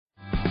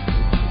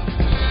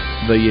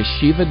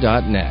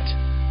theyeshiva.net.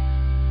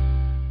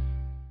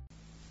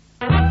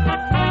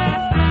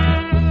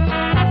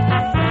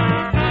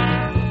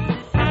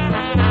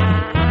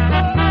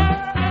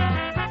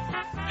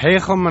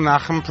 Heichal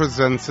Menachem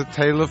presents A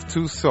Tale of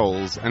Two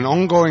Souls, an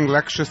ongoing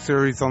lecture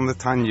series on the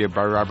Tanya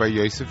by Rabbi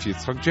Yosef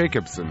Yitzchak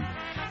Jacobson.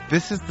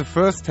 This is the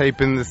first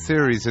tape in the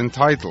series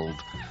entitled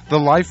The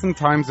Life and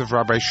Times of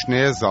Rabbi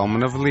Shneir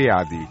Zalman of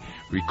Liadi,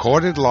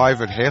 recorded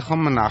live at Heichal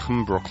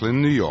Menachem,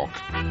 Brooklyn, New York.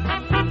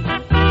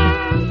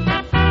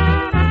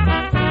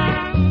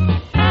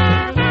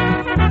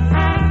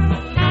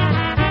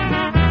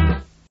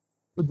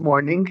 Good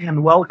morning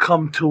and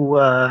welcome to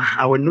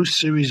our new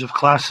series of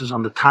classes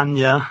on the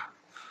Tanya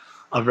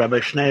of Rabbi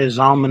Shneir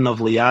Zalman of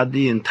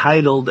Liadi,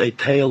 entitled A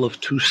Tale of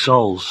Two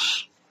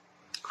Souls.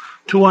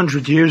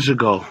 200 years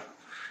ago,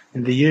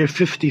 in the year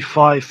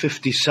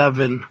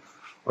 55-57,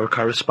 or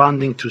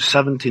corresponding to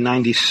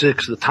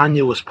 1796, the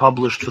Tanya was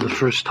published for the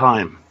first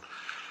time.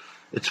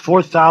 Its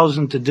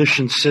 4,000th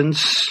edition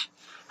since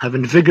have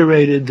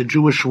invigorated the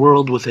Jewish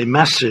world with a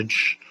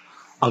message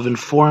of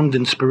informed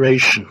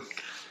inspiration.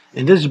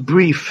 In this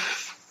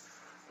brief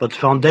but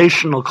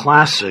foundational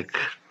classic,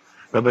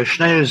 Rabbi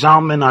Shneir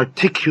Zalman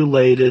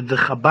articulated the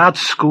Chabad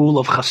school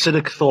of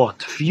Hasidic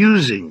thought,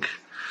 fusing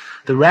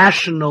the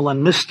rational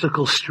and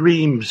mystical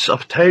streams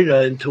of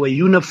Torah into a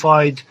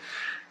unified,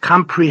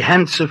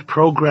 comprehensive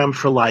program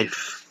for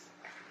life.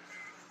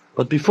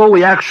 But before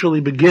we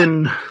actually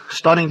begin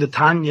studying the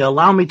Tanya,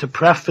 allow me to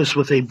preface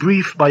with a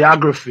brief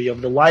biography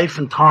of the life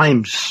and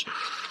times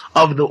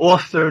of the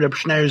author Rabbi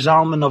Shneir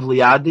Zalman of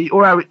Liadi,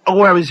 or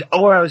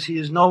as he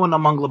is known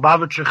among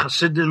Lubavitcher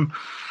Hasidim,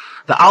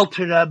 the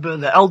Alter Rebbe,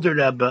 the Elder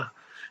Rebbe,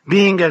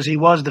 being as he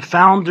was the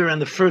founder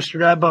and the first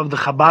Rebbe of the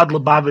Chabad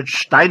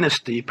Lubavitch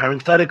dynasty.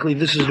 Parenthetically,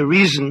 this is the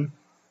reason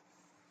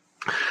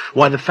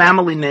why the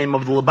family name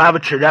of the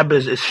Lubavitcher Rebbe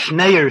is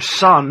Shneir's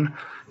son,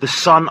 the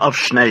son of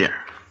Shneir.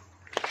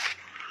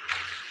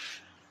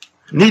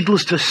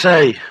 Needless to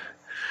say,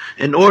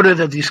 in order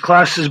that these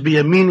classes be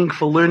a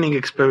meaningful learning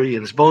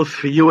experience, both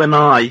for you and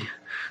I,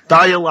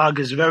 dialogue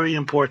is very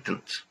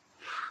important.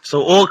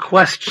 So all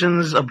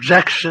questions,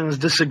 objections,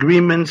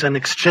 disagreements, and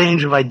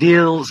exchange of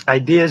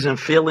ideas and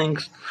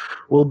feelings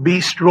will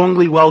be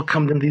strongly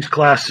welcomed in these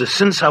classes.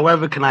 Since,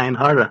 however, K'nai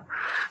Hara,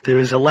 there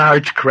is a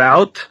large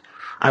crowd,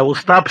 I will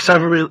stop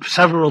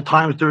several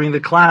times during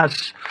the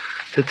class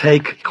to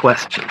take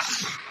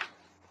questions.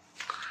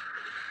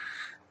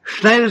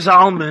 Shneir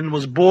Zalman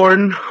was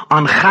born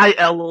on Chai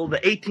Elul, the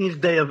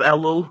 18th day of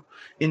Elul,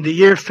 in the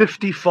year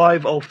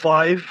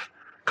 5505,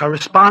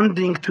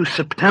 corresponding to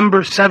September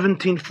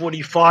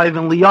 1745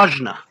 in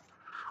Lyazhna,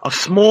 a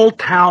small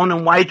town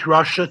in White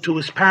Russia, to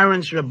his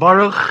parents Reb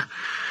Baruch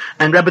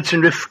and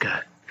Rebbetzin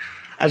Rivka.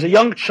 As a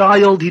young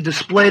child, he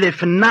displayed a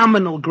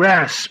phenomenal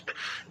grasp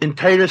in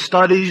Torah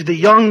studies. The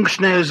young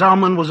Shneir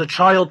Zalman was a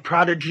child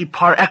prodigy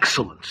par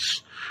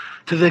excellence,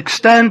 to the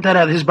extent that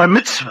at his bar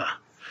mitzvah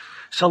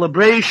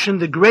celebration,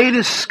 the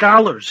greatest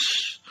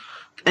scholars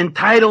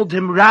entitled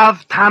him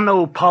Rav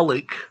Tano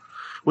Polik,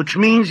 which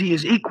means he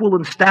is equal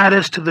in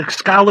status to the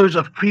scholars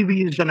of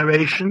previous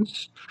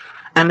generations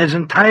and is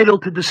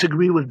entitled to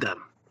disagree with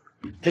them.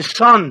 His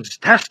sons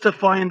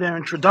testify in their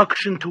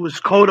introduction to his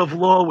code of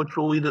law, which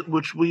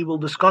we will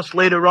discuss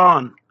later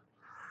on,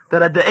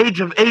 that at the age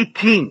of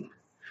 18,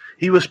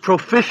 he was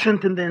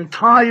proficient in the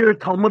entire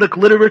Talmudic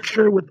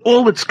literature with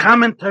all its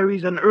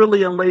commentaries and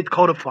early and late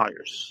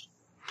codifiers.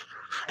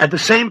 At the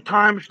same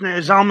time, Shneir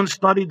Zalman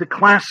studied the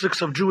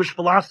classics of Jewish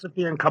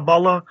philosophy and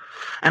Kabbalah,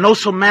 and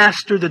also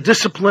mastered the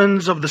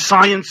disciplines of the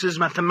sciences,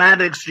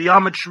 mathematics,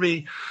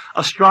 geometry,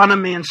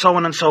 astronomy, and so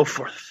on and so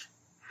forth.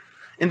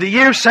 In the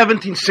year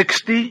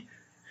 1760,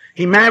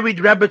 he married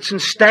Rebbetzin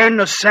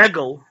Sterna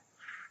Segel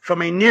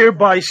from a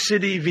nearby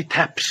city,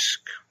 Vitebsk.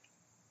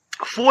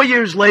 4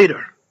 years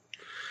later,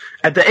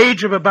 at the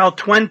age of about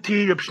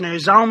 20, Reb Shneir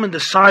Zalman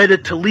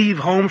decided to leave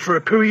home for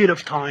a period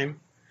of time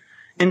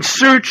in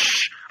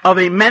search of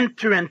a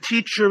mentor and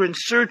teacher, in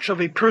search of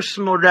a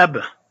personal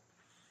Rebbe.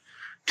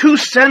 Two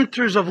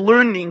centers of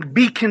learning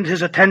beaconed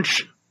his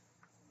attention.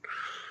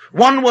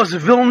 One was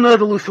Vilna,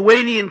 the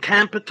Lithuanian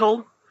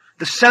capital,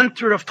 the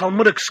center of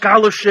Talmudic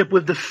scholarship,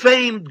 with the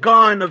famed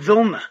Gaon of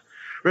Vilna,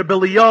 Rebbe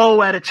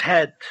Eliyahu, at its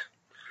head.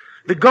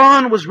 The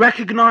Gaon was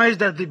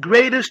recognized as the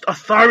greatest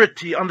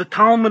authority on the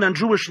Talmud and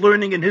Jewish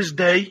learning in his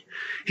day.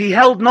 He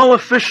held no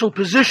official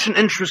position,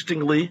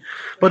 interestingly,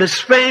 but his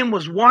fame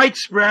was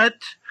widespread.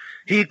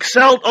 He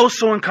excelled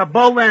also in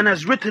Kabbalah and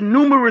has written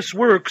numerous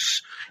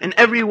works in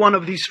every one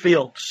of these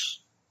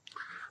fields.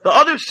 The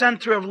other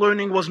center of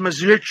learning was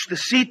Mezrich, the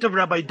seat of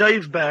Rabbi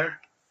Dov Ber,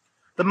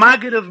 the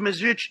Maggid of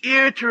Mezrich,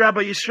 heir to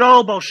Rabbi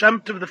Yisrael Baal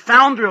Shem Tov, the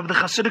founder of the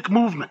Hasidic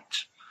movement.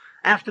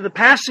 After the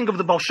passing of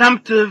the Baal Shem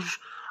Tov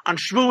on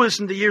Shavuos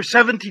in the year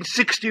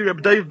 1760,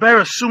 Rabbi Dov Ber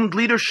assumed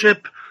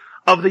leadership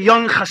of the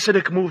young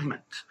Hasidic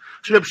movement.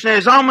 So Rabbi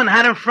Shneir Zalman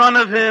had in front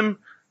of him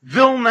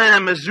Vilna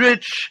and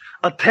Mezrich,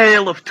 a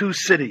tale of two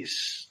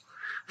cities.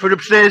 For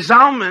Rabbi Shneir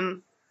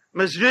Zalman,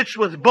 Mezrich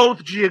was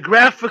both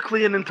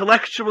geographically and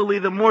intellectually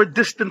the more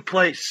distant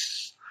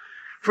place.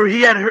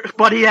 he had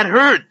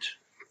heard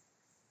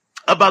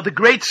about the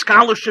great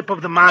scholarship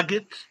of the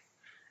Maggid,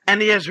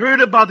 and he has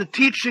heard about the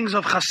teachings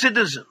of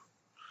Hasidism,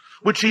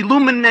 which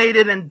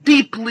illuminated and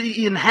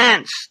deeply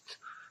enhanced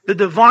the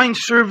divine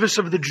service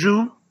of the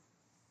Jew.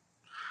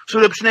 So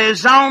Reb Shneur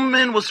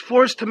Zalman was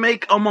forced to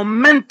make a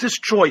momentous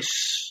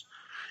choice.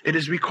 It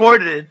is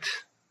recorded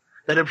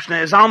that Reb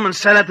Shneur Zalman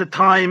said at the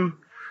time,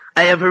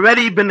 I have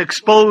already been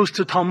exposed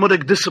to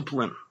Talmudic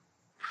discipline.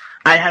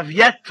 I have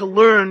yet to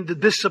learn the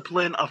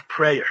discipline of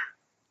prayer.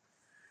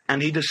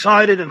 And he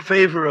decided in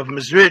favor of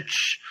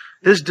Mezritch.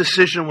 This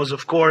decision was,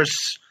 of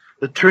course,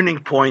 the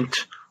turning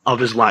point of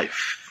his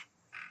life.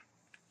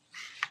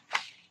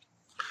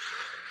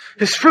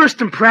 His first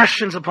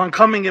impressions upon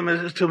coming to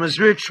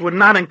Mezritch were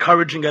not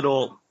encouraging at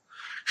all.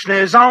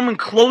 Shneur Zalman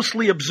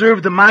closely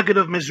observed the Maggid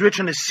of Mezritch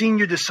and his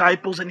senior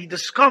disciples, and he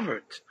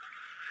discovered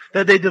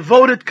that they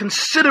devoted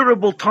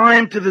considerable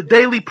time to the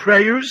daily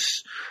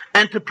prayers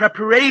and to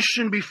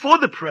preparation before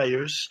the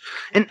prayers,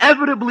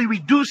 inevitably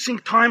reducing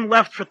time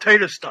left for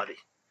Torah study.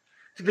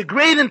 To the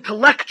great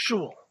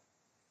intellectual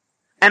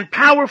and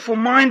powerful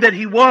mind that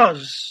he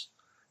was,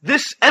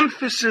 this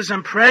emphasis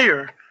on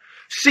prayer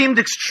seemed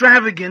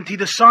extravagant. He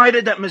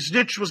decided that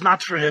Mezritch was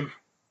not for him.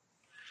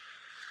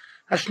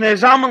 As Shneur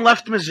Zalman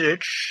left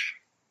Mezritch,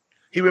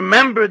 he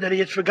remembered that he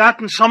had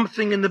forgotten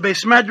something in the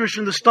Beis Medrash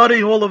in the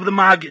study hall of the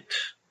Maggid.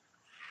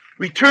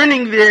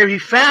 Returning there, he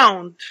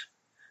found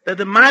that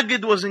the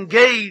Maggid was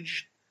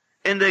engaged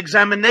in the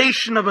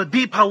examination of a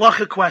deep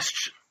halacha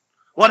question.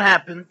 What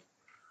happened?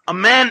 A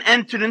man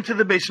entered into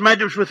the Beis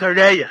Medrash with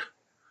hareya,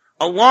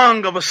 a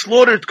lung of a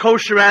slaughtered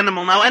kosher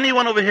animal. Now,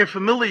 anyone over here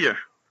familiar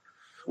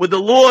with the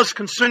laws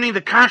concerning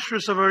the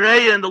kashrus of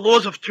hareya and the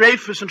laws of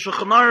treifus and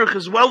Shulchan Aruch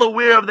is well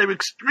aware of their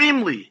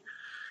extremely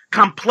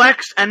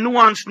complex and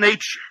nuanced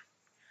nature.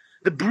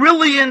 The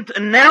brilliant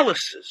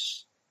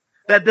analysis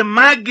that the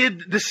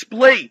Maggid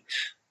displayed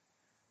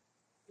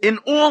in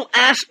all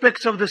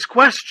aspects of this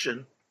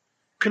question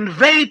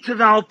conveyed to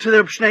the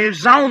Shneur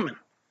Zalman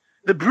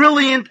the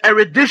brilliant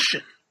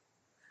erudition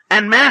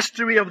and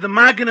mastery of the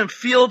Maggid in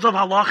fields of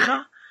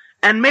halacha,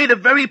 and made a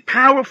very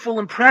powerful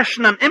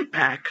impression and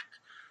impact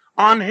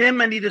on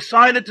him, and he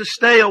decided to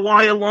stay a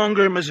while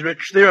longer in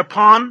Mezritch.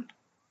 Thereupon,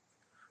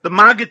 the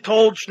Maggid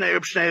told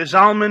Shneur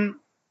Zalman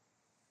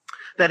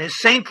that his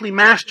saintly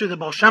master, the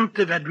Baal Shem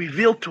Tov, had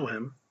revealed to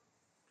him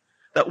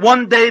that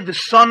one day the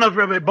son of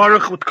Rabbi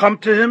Baruch would come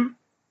to him,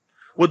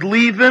 would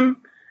leave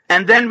him,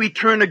 and then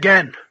return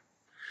again.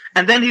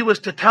 And then he was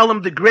to tell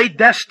him the great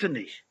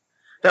destiny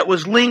that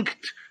was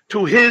linked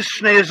to his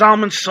Shneur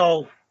Zalman's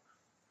soul.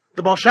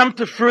 The Baal Shem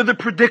Tov further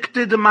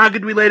predicted, the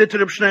Maggid related to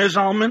Reb Shneur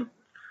Zalman,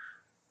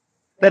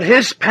 that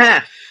his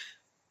path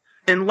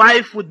in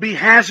life would be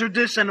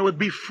hazardous and it would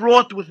be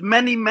fraught with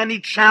many, many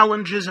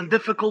challenges and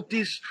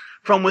difficulties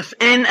from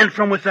within and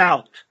from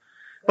without.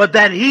 But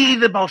that he,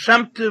 the Baal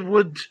Shem Tov,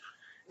 would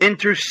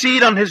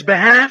intercede on his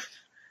behalf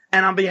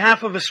and on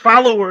behalf of his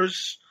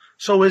followers,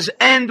 so his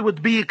end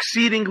would be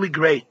exceedingly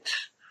great.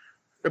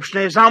 Reb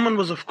Shneur Zalman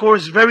was, of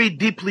course, very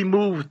deeply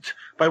moved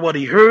by what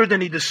he heard,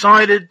 and he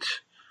decided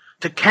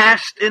to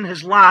cast in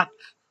his lot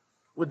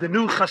with the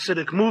new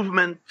Hasidic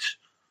movement.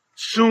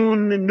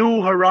 Soon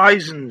new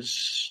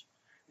horizons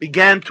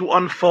began to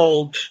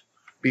unfold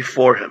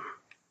before him.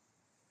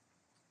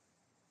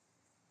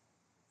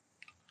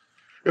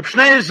 Reb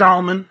Shneur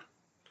Zalman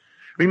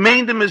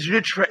remained in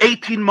Mezritch for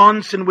 18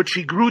 months, in which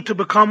he grew to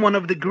become one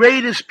of the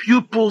greatest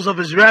pupils of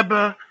his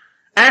Rebbe,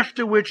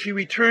 after which he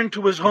returned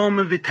to his home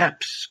in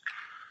Vitebsk.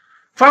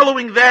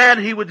 Following that,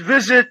 he would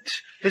visit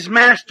his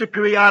master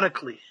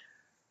periodically.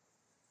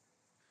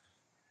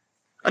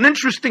 An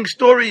interesting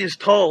story is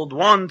told.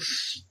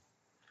 Once,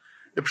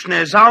 Reb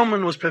Shneur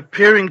Zalman was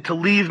preparing to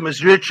leave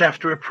Mezritch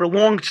after a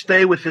prolonged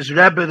stay with his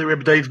Rebbe, the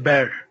Reb Dov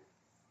Ber.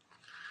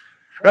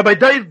 Rabbi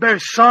Dov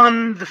Ber's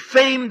son, the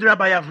famed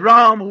Rabbi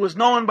Avram, who was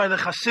known by the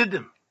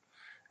Hasidim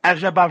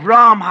as Rabbi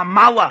Avram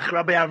HaMalach,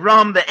 Rabbi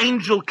Avram, the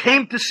angel,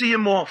 came to see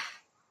him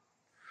off.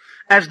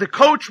 As the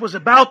coach was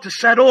about to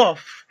set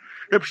off,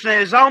 Reb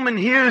Shneur Zalman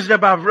hears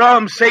Rabbi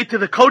Avram say to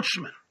the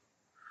coachman,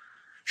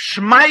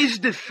 "Schmeiß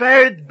de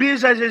Pferd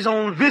bis as is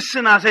on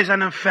wissen as is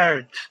an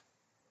Pferd."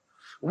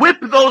 Whip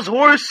those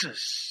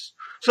horses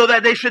so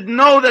that they should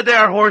know that they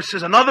are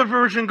horses. Another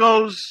version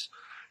goes,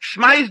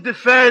 "Schmeiß de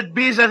Pferd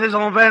bis as is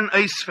on wen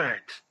eis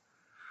Pferd."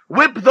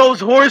 Whip those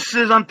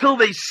horses until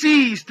they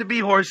cease to be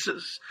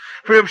horses.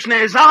 For Reb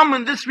Shneur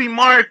Zalman, this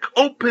remark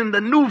opened a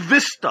new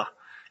vista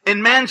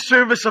in man's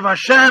service of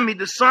Hashem. He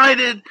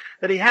decided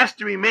that he has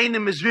to remain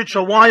in Mezritch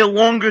a while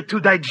longer to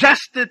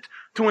digest it,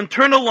 to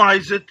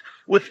internalize it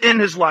within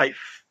his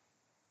life.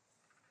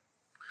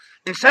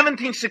 In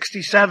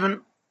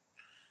 1767,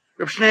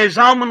 Reb Shneur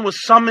Zalman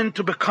was summoned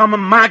to become a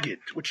Maggid,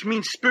 which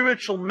means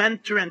spiritual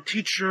mentor and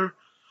teacher,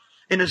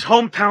 in his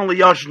hometown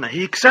Liozna.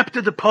 He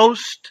accepted the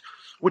post,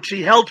 which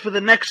he held for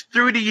the next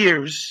 30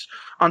 years,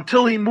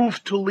 until he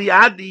moved to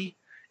Liadi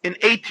in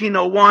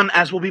 1801,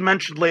 as will be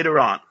mentioned later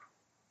on.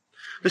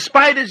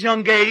 Despite his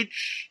young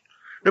age,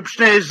 Reb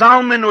Shneur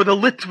Zalman, or the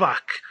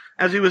Litvak,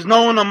 as he was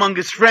known among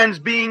his friends,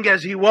 being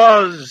as he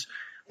was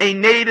a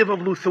native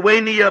of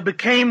Lithuania,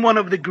 became one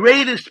of the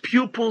greatest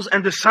pupils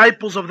and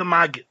disciples of the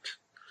Maggid.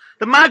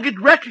 The Maggid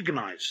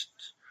recognized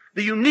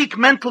the unique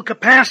mental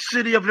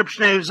capacity of Reb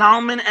Shneur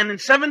Zalman, and in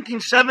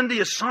 1770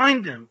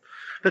 assigned him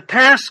the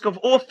task of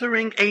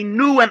authoring a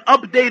new and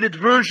updated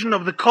version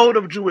of the Code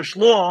of Jewish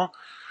Law,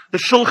 the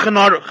Shulchan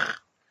Aruch.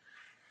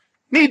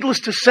 Needless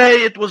to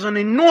say, it was an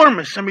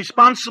enormous and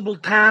responsible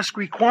task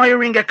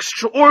requiring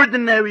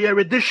extraordinary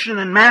erudition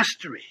and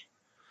mastery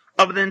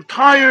of the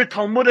entire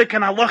Talmudic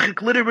and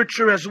halachic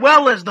literature, as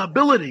well as the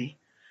ability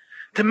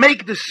to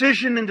make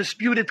decision in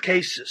disputed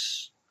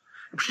cases.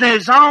 Shneur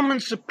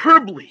Zalman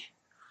superbly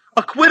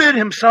acquitted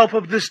himself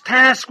of this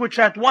task, which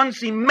at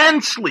once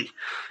immensely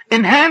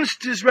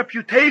enhanced his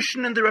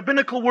reputation in the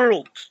rabbinical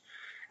world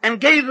and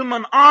gave him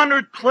an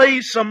honored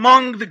place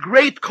among the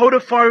great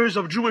codifiers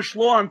of Jewish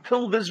law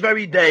until this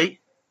very day.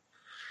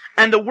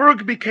 And the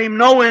work became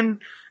known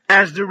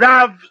as the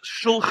Rav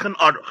Shulchan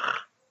Aruch.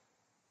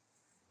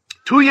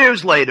 2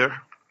 years later,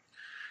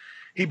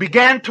 he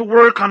began to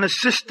work on a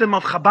system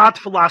of Chabad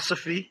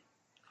philosophy,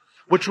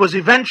 which was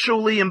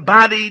eventually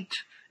embodied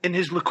in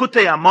his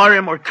Likutei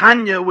Amarim, or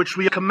Tanya, which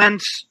we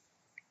commence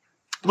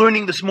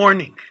learning this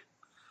morning.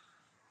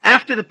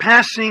 After the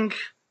passing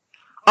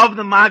of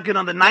the Maggid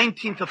on the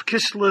 19th of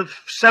Kislev,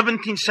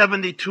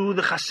 1772,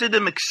 the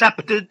Hasidim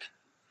accepted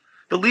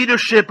the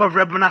leadership of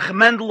Reb Menachem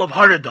Mendel of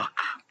Haradach,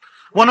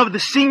 one of the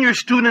senior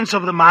students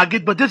of the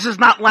Maggid, but this does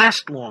not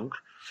last long.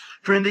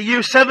 For in the year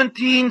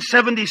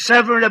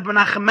 1777, Reb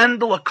Menachem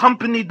Mendel,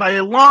 accompanied by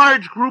a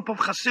large group of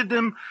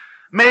Hasidim,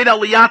 made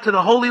Aliyah to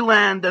the Holy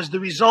Land as the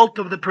result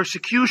of the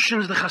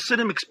persecutions the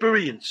Hasidim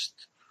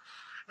experienced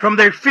from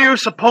their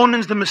fierce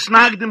opponents, the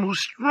Misnagdim,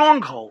 whose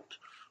stronghold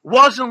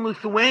was in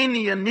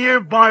Lithuania,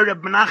 nearby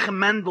Reb Menachem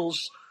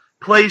Mendel's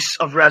place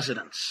of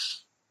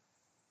residence.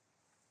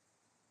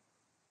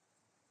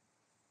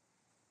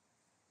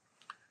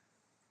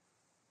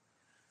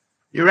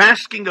 You're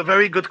asking a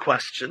very good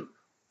question.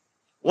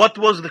 What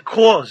was the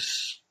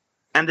cause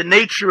and the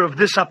nature of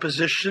this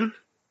opposition,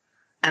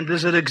 and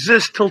does it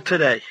exist till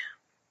today?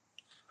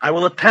 I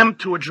will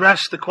attempt to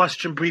address the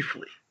question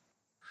briefly.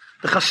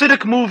 The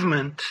Hasidic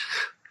movement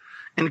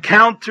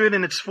encountered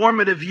in its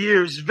formative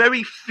years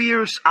very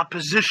fierce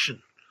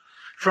opposition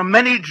from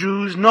many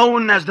Jews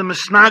known as the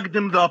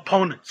Misnagdim, the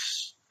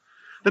opponents.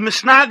 The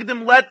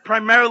Misnagdim, led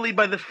primarily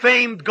by the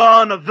famed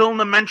Gaon of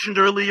Vilna mentioned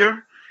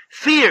earlier,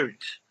 feared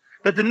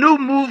that the new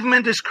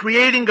movement is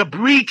creating a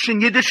breach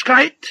in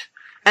Yiddishkeit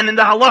and in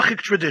the halachic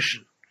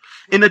tradition.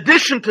 In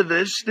addition to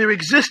this, there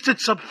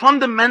existed some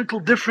fundamental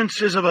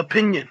differences of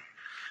opinion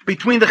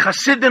between the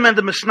Hasidim and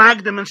the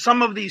Misnagdim in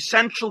some of the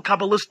essential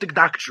Kabbalistic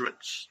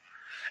doctrines.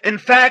 In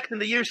fact, in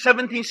the year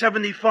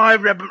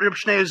 1775, Reb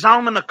Shneur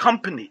Zalman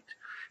accompanied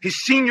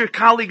his senior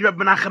colleague Reb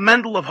Menachem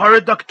Mendel of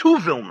Haradach to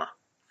Vilna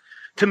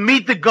to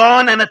meet the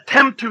Gaon and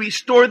attempt to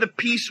restore the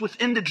peace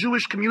within the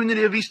Jewish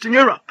community of Eastern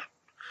Europe.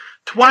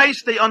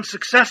 Twice they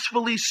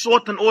unsuccessfully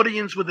sought an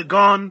audience with the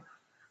Gaon.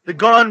 The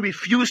Gaon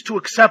refused to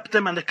accept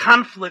them, and the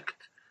conflict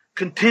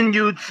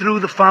continued through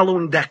the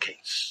following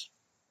decades.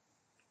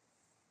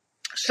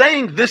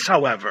 Saying this,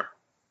 however,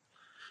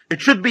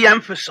 it should be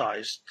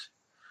emphasized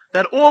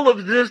that all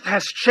of this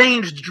has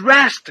changed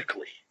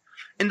drastically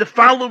in the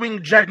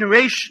following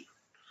generation,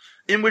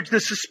 in which the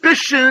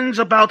suspicions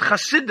about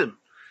Hasidim,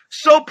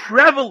 so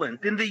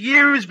prevalent in the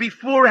years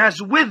before,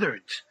 has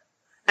withered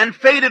and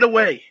faded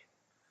away.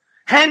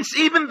 Hence,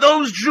 even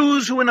those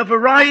Jews who in a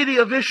variety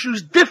of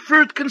issues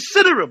differed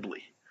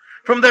considerably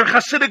from their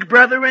Hasidic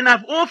brethren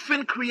have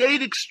often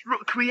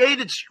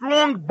created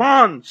strong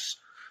bonds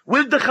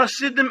with the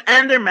Hasidim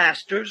and their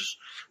masters,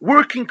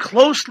 working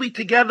closely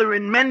together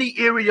in many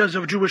areas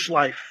of Jewish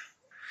life.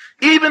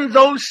 Even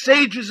those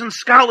sages and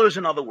scholars,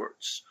 in other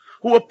words,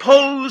 who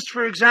opposed,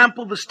 for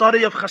example, the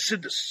study of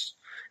Hasidus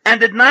and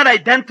did not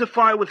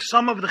identify with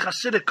some of the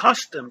Hasidic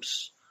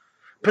customs,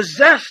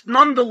 possessed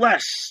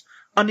nonetheless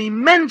an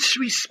immense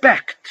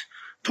respect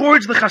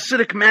towards the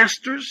Hasidic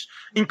masters,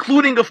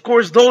 including, of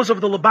course, those of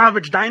the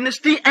Lubavitch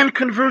dynasty, and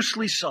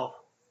conversely so.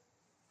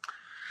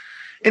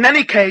 In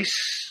any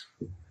case,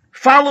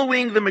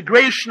 following the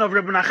migration of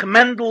Reb Menachem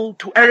Mendel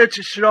to Eretz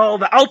Yisrael,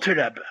 the Alter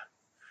Rebbe,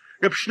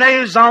 Reb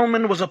Shneur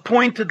Zalman was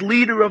appointed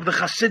leader of the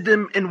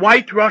Hasidim in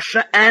White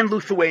Russia and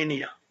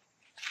Lithuania.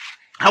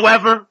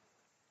 However,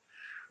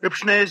 Reb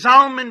Shneur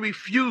Zalman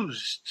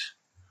refused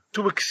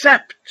to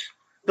accept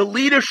the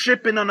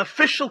leadership in an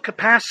official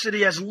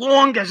capacity as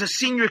long as a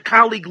senior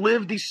colleague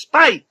lived,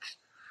 despite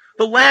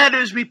the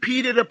latter's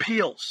repeated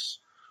appeals.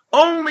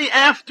 Only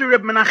after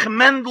Reb Menachem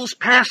Mendel's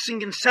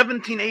passing in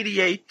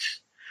 1788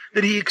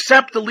 did he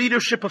accept the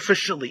leadership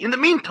officially. In the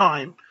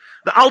meantime,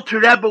 the Alter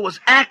Rebbe was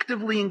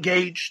actively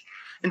engaged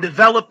in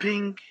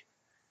developing,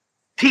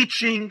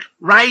 teaching,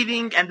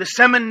 writing, and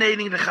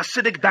disseminating the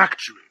Hasidic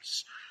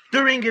doctrines.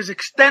 During his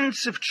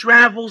extensive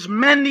travels,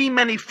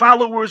 many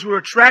followers were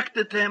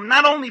attracted to him,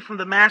 not only from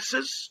the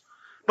masses,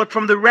 but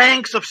from the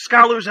ranks of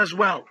scholars as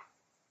well.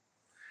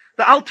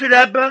 The Alter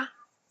Rebbe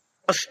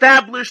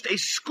established a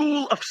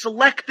school of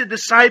selected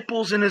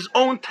disciples in his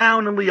own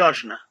town in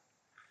Liozna.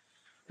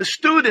 The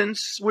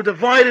students were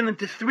divided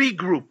into 3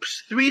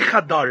 groups, 3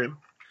 chadarim,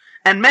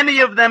 and many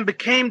of them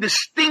became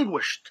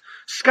distinguished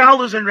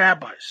scholars and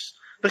rabbis.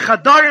 The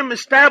chadarim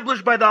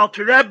established by the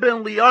Alter Rebbe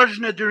in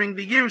Liozna during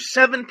the year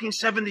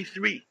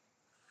 1773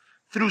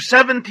 through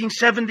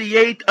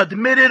 1778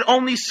 admitted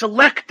only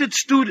selected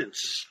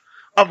students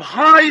of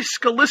high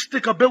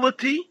scholastic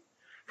ability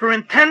for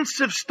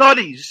intensive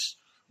studies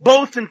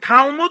both in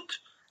Talmud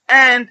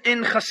and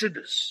in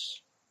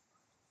Chassidus.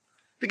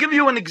 To give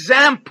you an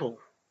example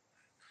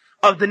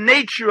of the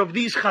nature of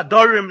these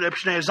chadarim that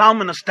Shneur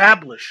Zalman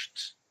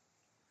established,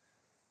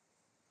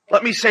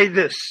 let me say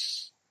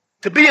this.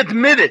 To be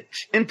admitted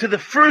into the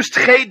first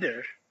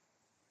cheder,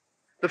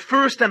 the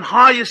first and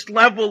highest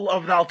level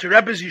of the Alter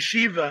Rebbe's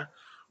yeshiva,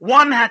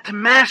 one had to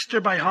master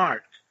by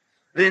heart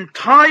the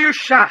entire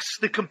Shas,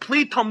 the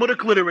complete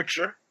Talmudic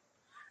literature,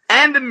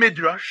 and the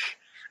Midrash,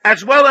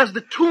 as well as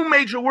the 2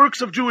 major works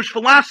of Jewish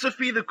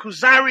philosophy, the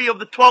Kuzari of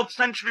the 12th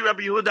century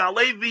Rabbi Yehuda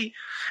Halevi,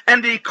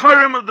 and the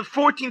Ikarim of the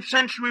 14th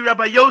century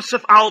Rabbi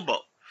Yosef Albo.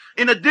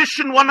 In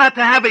addition, one had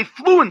to have a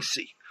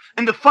fluency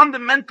in the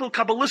fundamental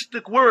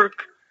Kabbalistic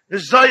work, the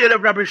Zayir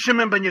of Rabbi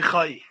Shimon ben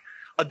Yochai.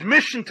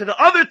 Admission to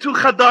the other 2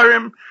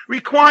 chadarim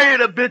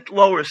required a bit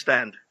lower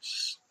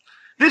standards.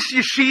 This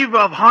yeshiva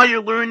of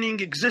higher learning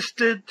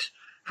existed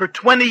for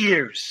 20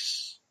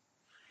 years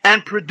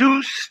and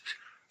produced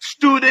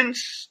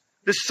students,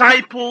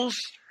 disciples,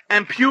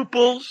 and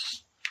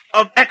pupils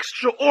of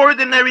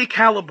extraordinary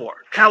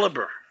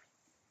caliber.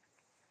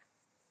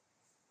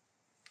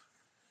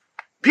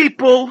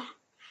 People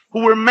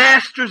who were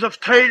masters of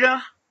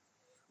Torah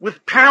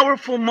with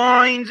powerful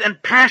minds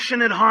and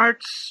passionate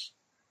hearts,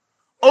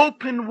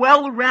 open,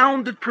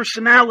 well-rounded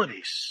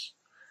personalities,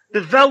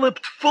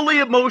 developed fully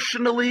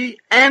emotionally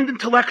and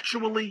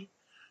intellectually,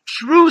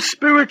 true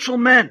spiritual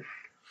men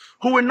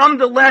who were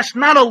nonetheless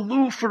not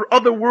aloof or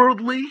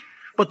otherworldly,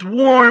 but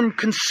warm,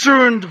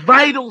 concerned,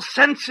 vital,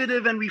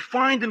 sensitive, and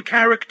refined in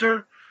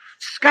character,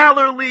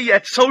 scholarly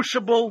yet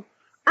sociable,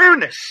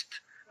 earnest,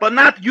 but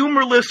not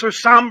humorless or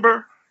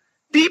somber,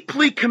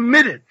 deeply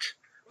committed,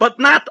 but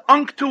not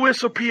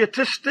unctuous or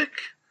pietistic,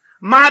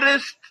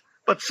 modest,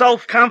 but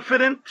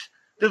self-confident,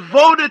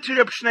 devoted to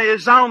Reb Shneur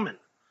Zalman,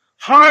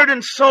 heart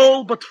and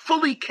soul, but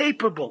fully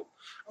capable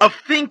of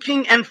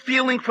thinking and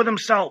feeling for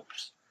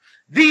themselves.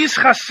 These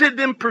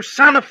Hasidim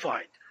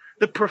personified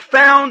the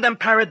profound and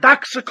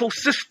paradoxical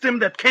system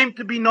that came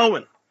to be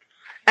known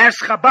as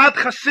Chabad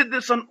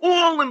Hasidus, an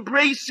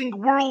all-embracing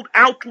world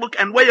outlook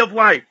and way of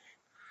life,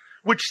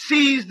 which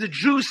sees the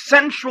Jew's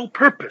central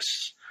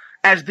purpose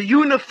as the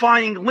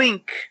unifying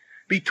link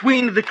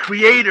between the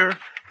Creator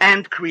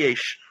and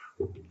creation.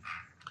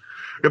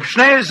 Reb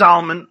Shneur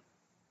Zalman,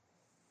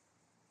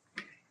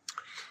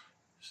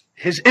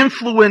 his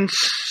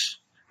influence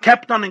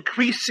kept on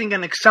increasing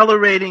and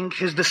accelerating.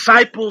 His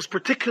disciples,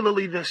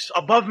 particularly the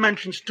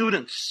above-mentioned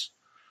students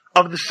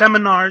of the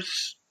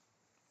seminars,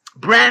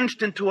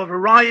 branched into a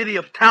variety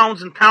of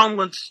towns and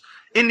townlets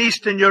in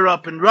Eastern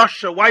Europe, in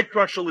Russia, White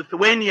Russia,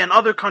 Lithuania, and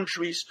other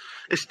countries,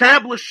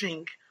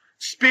 establishing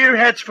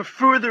spearheads for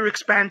further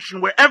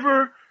expansion.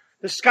 Wherever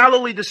the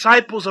scholarly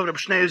disciples of Reb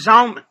Shneur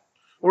Zalman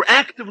were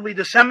actively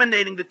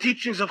disseminating the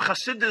teachings of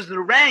Chassidus, the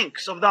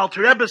ranks of the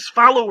Alter Rebbe's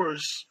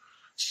followers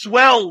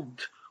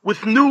swelled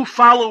with new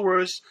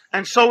followers,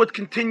 and so it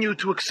continued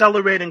to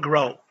accelerate and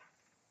grow.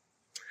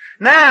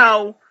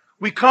 Now,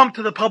 we come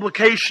to the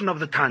publication of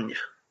the Tanya.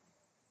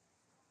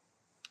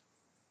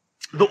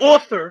 The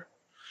author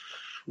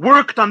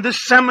worked on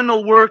this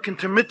seminal work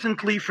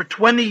intermittently for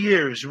 20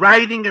 years,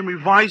 writing and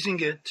revising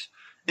it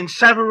in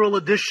several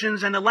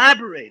editions and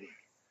elaborating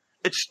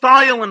its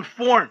style and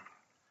form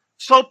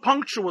so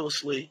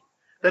punctuously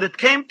that it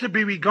came to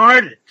be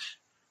regarded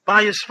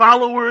by his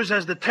followers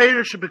as the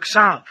Torah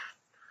Shebiksav,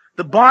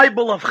 the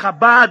Bible of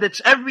Chabad,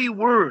 its every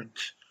word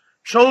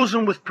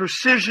chosen with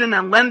precision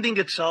and lending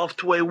itself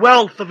to a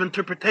wealth of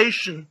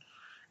interpretation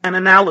and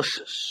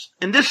analysis.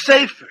 In this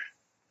Sefer,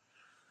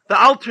 the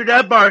Alter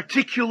Rebbe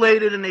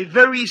articulated in a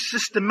very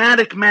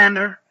systematic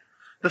manner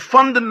the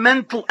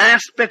fundamental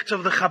aspects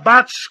of the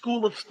Chabad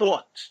school of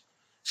thought,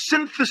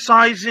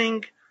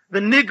 synthesizing the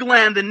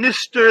Nigla and the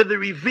Nister, the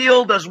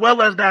revealed as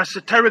well as the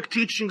esoteric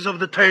teachings of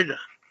the Torah,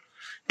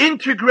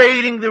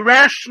 integrating the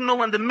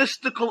rational and the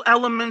mystical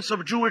elements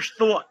of Jewish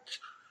thought,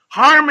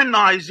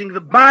 harmonizing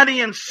the body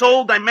and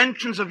soul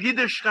dimensions of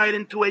Yiddishkeit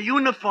into a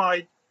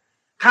unified,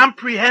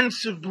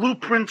 comprehensive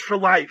blueprint for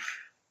life.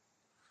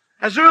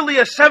 As early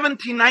as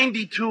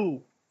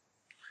 1792,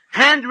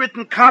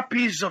 handwritten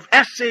copies of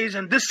essays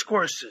and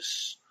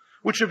discourses,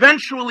 which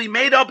eventually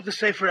made up the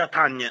Sefer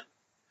HaTanya,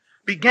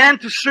 began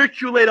to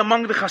circulate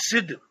among the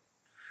Hasidim.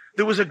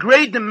 There was a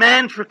great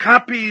demand for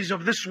copies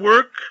of this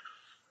work,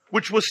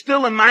 which was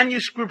still in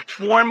manuscript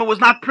form. It was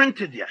not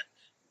printed yet.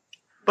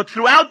 But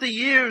throughout the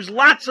years,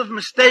 lots of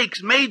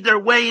mistakes made their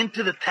way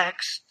into the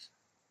text.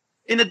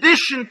 In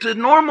addition to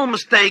normal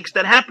mistakes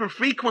that happen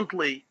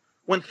frequently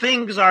when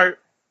things are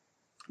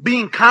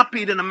being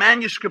copied in a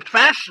manuscript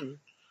fashion,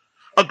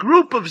 a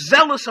group of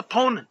zealous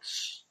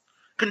opponents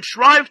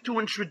contrived to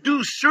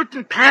introduce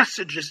certain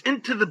passages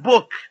into the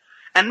book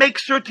and make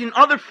certain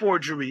other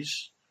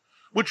forgeries,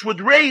 which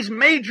would raise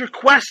major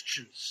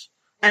questions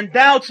and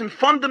doubts in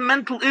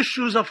fundamental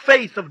issues of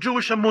faith of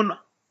Jewish Emunah.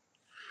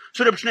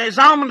 So Reb Shneur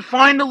Zalman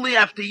finally,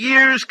 after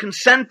years,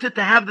 consented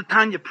to have the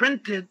Tanya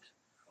printed,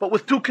 but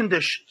with two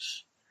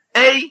conditions.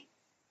 A,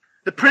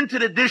 the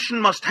printed edition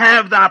must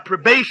have the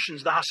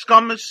approbations, the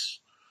haskamas,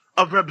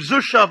 of Reb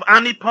Zusha of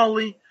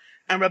Anipoli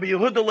and Rabbi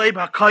Yehuda Leib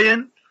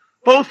HaKoyen,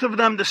 both of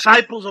them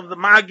disciples of the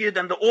Maggid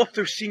and the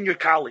author's senior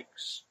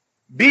colleagues.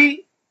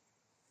 B,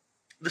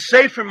 the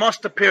Sefer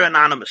must appear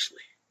anonymously.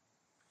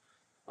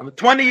 On the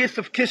 20th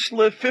of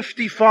Kislev,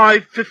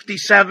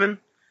 55-57,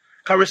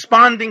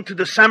 corresponding to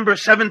December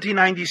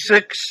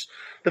 1796,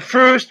 the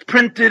first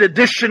printed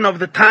edition of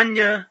the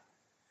Tanya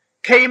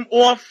came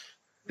off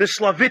the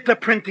Slavita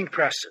printing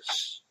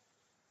presses.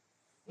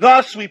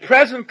 Thus, we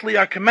presently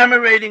are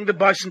commemorating the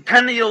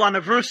bicentennial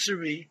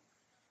anniversary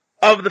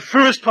of the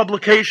first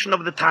publication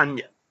of the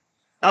Tanya.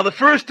 Now, the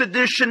first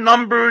edition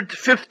numbered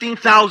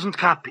 15,000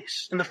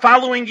 copies. In the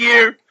following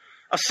year,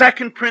 a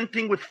second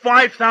printing with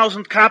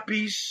 5,000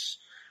 copies.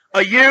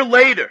 A year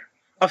later,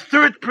 a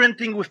third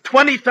printing with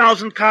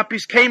 20,000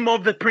 copies came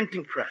off the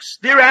printing press.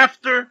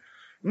 Thereafter,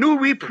 new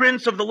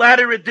reprints of the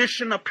latter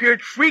edition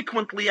appeared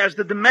frequently as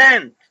the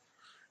demand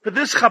for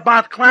this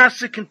Chabad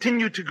classic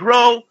continued to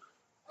grow.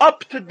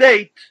 Up to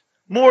date,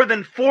 more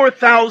than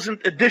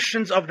 4,000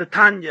 editions of the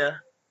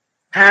Tanya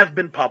have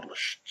been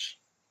published.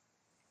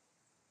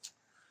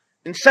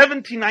 In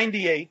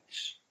 1798,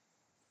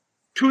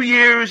 2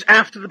 years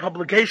after the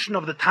publication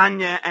of the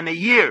Tanya and a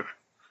year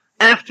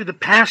after the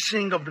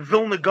passing of the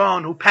Vilna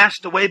Gaon, who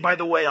passed away, by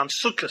the way, on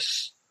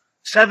Sukkot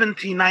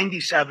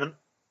 1797,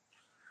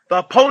 the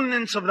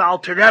opponents of the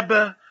Alter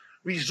Rebbe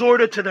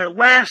resorted to their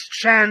last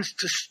chance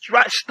to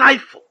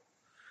stifle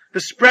the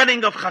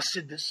spreading of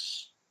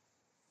Hasidus.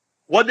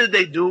 What did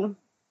they do?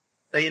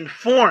 They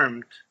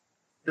informed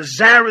the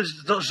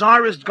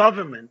Tsarist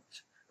government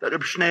that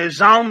Reb Shneur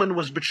Zalman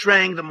was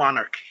betraying the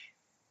monarchy.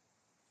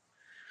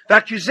 The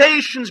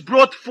accusations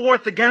brought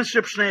forth against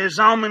Reb Shneur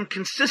Zalman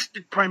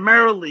consisted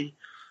primarily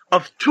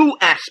of two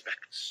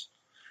aspects.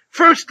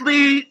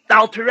 Firstly, the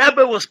Alter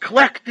Rebbe was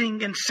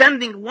collecting and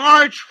sending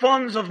large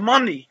funds of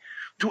money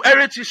to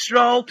Eretz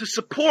Yisrael to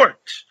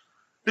support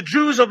the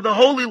Jews of the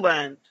Holy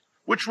Land,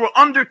 which were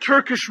under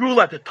Turkish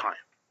rule at the time.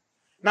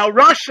 Now,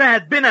 Russia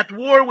had been at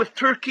war with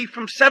Turkey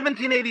from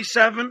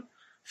 1787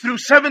 through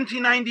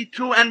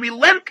 1792 and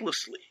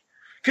relentlessly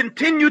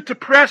continued to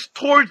press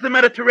towards the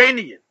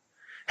Mediterranean.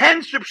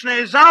 Hence, Reb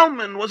Shneur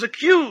Zalman was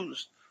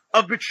accused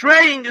of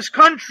betraying his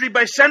country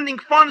by sending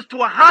funds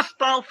to a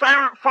hostile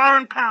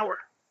foreign power.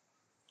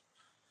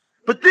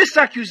 But this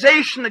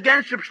accusation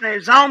against Reb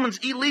Shneur Zalman's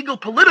illegal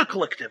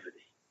political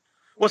activity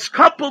was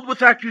coupled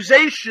with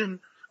accusation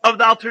of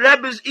the Alter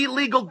Rebbe's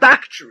illegal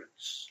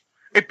doctrines.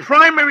 A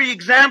primary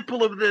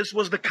example of this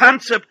was the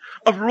concept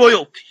of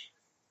royalty.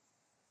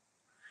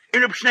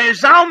 In Reb Shneur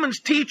Zalman's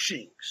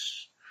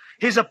teachings,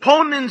 his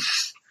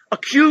opponents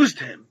accused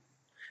him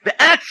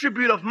the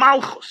attribute of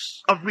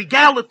malchus, of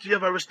regality,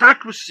 of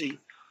aristocracy,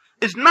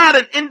 is not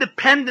an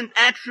independent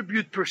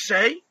attribute per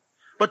se,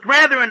 but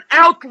rather an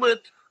outlet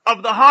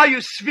of the higher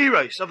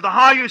spheres, the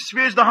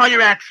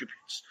higher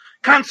attributes.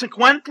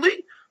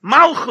 Consequently,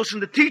 malchus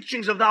in the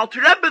teachings of the Alter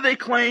Rebbe, they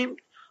claimed,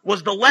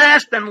 was the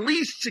last and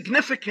least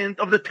significant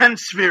of the 10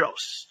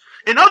 spheros.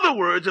 In other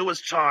words, it was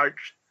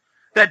charged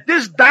that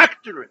this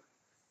doctrine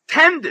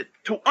tended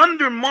to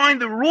undermine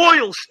the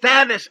royal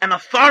status and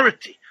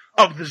authority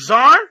of the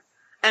Tsar,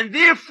 and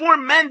therefore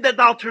meant that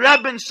Alter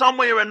Rebbe in some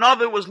way or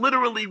another was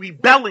literally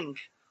rebelling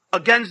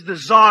against the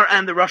Tsar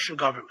and the Russian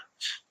government.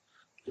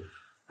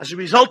 As a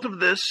result of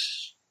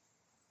this,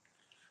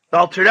 the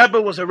Alter Rebbe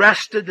was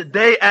arrested the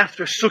day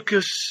after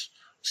Sukkot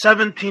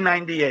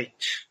 1798.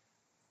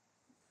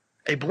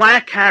 A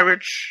black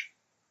carriage,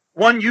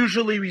 one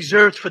usually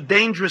reserved for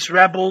dangerous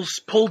rebels,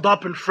 pulled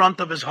up in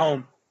front of his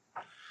home.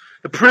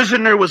 The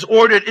prisoner was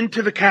ordered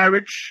into the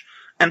carriage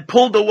and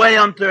pulled away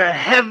under a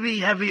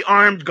heavy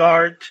armed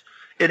guard.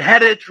 It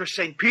headed for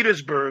St.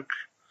 Petersburg,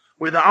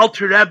 where the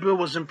Alter Rebbe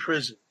was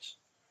imprisoned.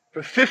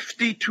 For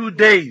 52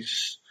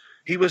 days,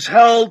 he was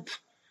held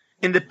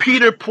in the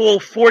Peter Paul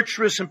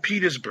fortress in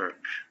Petersburg,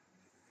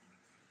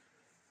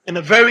 in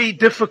a very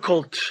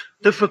difficult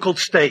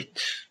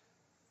state.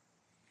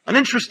 An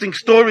interesting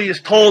story is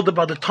told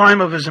about the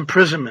time of his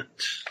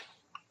imprisonment.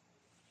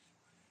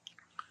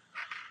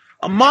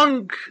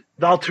 Among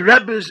the Alter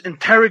Rebbe's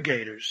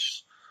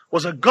interrogators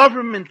was a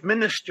government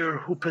minister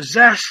who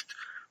possessed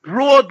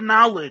broad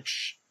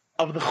knowledge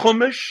of the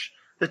Chumash,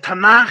 the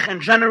Tanakh, and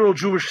general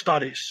Jewish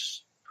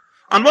studies.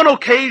 On one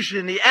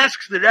occasion, he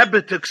asks the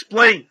Rebbe to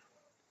explain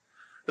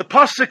the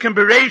pasuk in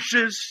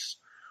Bereshis,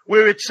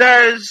 where it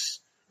says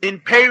in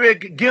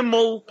Perek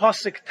Gimel,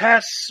 pasuk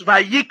Tes,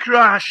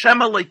 Vayikra Hashem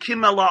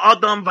Elokim el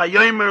Adam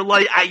Vayomer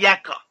lo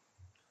Ayeka.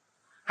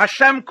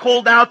 Hashem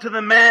called out to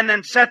the man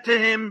and said to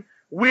him,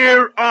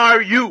 "Where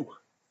are you?"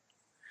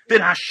 Did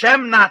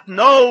Hashem not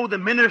know, the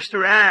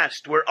minister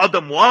asked, where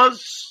Adam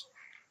was?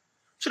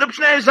 So the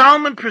B'nai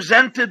Zalman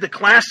presented the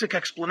classic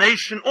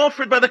explanation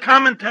offered by the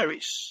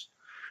commentaries.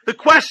 The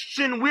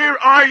question, where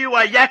are you,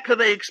 Ayeka,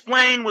 they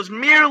explain, was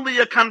merely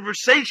a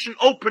conversation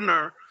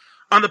opener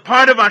on the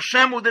part of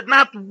Hashem, who did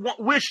not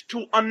wish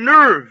to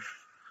unnerve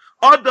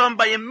Adam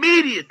by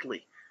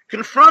immediately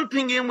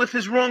confronting him with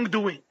his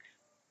wrongdoing.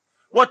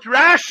 What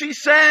Rashi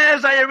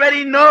says, I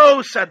already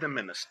know, said the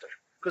minister,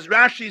 because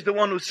Rashi is the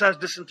one who says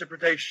this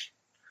interpretation.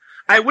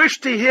 I wish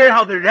to hear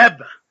how the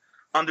Rebbe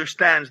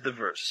understands the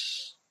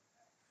verse.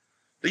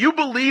 Do you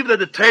believe that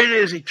the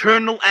Torah is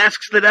eternal,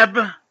 asks the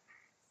Rebbe?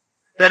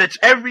 That its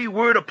every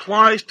word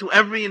applies to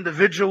every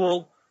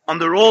individual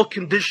under all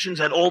conditions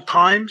at all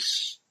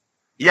times?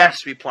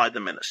 Yes, replied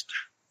the minister.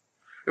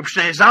 Reb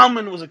Shnei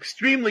Zalman was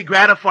extremely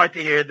gratified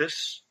to hear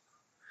this.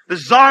 The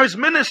Tsar's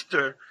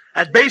minister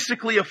had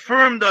basically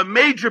affirmed a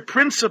major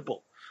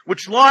principle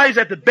which lies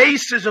at the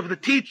basis of the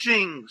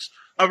teachings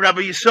of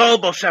Rabbi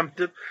Yisrael Baal Shem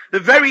Tov, the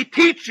very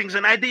teachings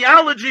and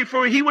ideology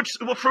for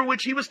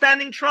which he was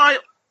standing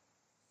trial.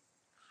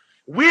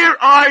 Where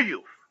are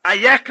you?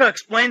 Ayeka,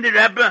 explained the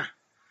Rebbe,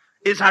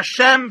 is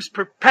Hashem's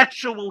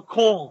perpetual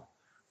call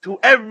to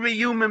every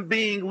human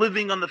being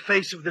living on the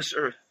face of this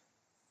earth.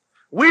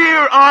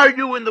 Where are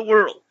you in the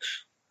world?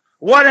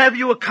 What have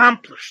you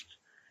accomplished?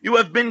 You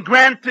have been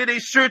granted a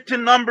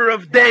certain number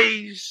of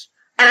days,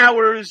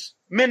 hours,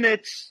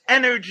 minutes,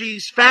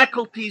 energies,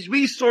 faculties,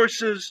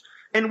 resources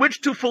in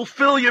which to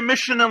fulfill your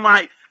mission in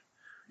life.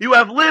 You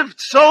have lived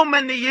so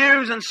many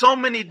years and so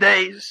many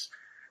days.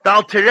 The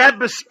Alter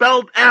Rebbe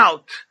spelled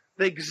out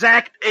the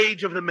exact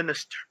age of the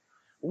minister.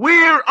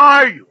 Where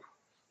are you?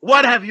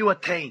 What have you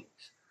attained?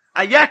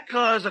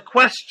 Ayeka is a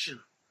question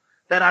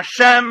that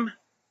Hashem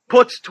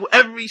puts to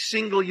every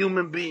single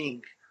human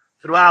being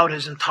throughout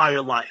his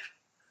entire life.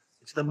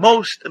 It's the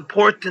most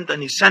important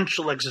and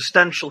essential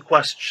existential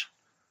question.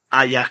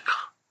 Ayeka.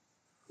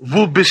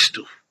 Wo bist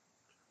du?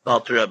 The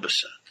Alter Rebbe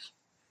said.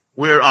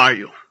 Where are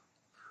you?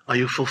 Are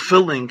you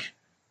fulfilling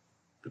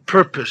the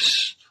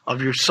purpose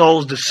of your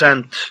soul's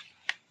descent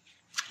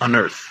on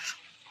earth?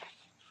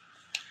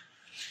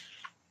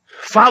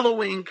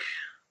 Following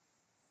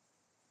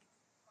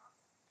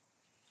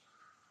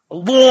a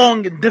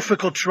long and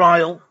difficult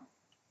trial,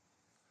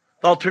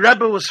 the Alter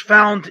Rebbe was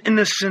found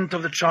innocent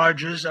of the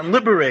charges and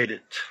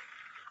liberated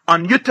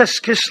on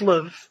Yutes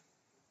Kislev,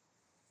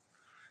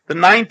 the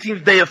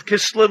 19th day of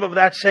Kislev of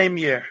that same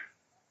year.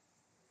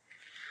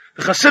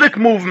 The Hasidic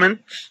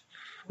movement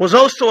was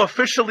also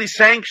officially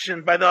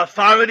sanctioned by the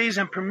authorities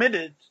and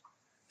permitted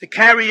to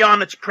carry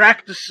on its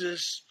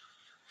practices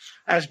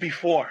as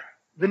before.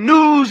 The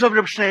news of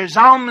Reb Shneur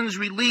Zalman's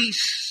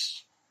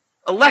release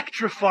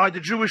electrified the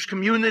Jewish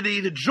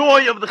community. The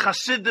joy of the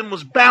Hasidim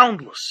was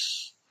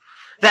boundless.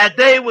 That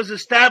day was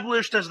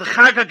established as the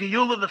Chag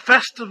HaGeula, the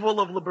festival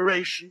of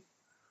liberation,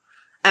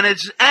 and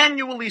it's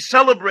annually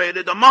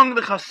celebrated among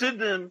the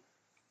Hasidim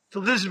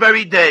to this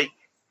very day.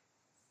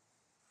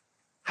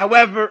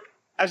 However,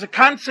 as a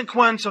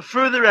consequence of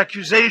further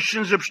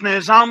accusations, Reb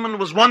Shneur Zalman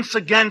was once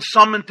again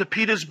summoned to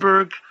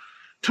Petersburg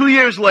 2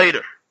 years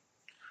later,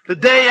 the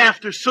day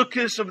after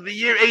Sukkot of the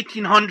year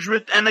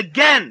 1800, and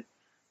again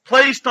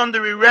placed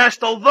under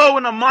arrest, although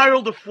in a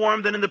milder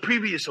form than in the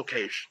previous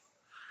occasion.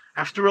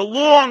 After a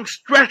long,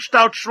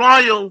 stretched-out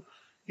trial,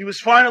 he was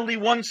finally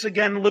once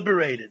again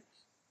liberated.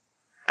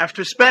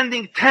 After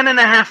spending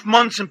 10.5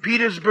 months in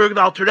Petersburg,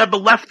 the Alter Rebbe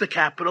left the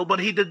capital, but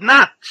he did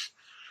not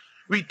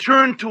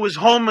return to his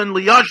home in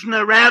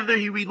Liozna. Rather,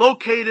 he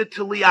relocated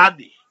to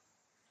Liadi.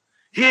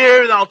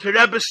 Here, the Alter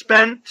Rebbe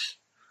spent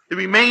the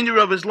remainder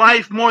of his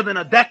life, more than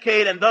a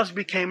decade, and thus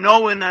became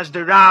known as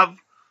the Rav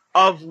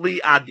of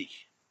Liadi.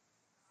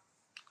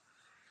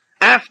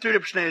 After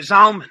Reb Shneur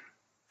Zalman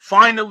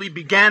finally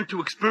began to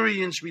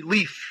experience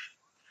relief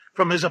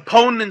from his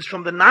opponents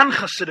from the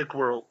non-Hasidic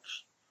world,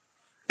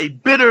 a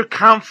bitter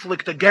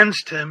conflict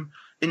against him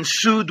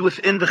ensued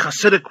within the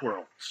Hasidic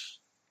world,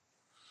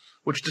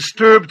 which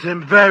disturbed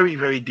him very,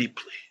 very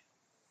deeply.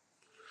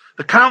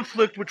 The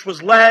conflict, which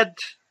was led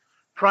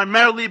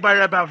primarily by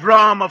Rabbi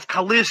Avram of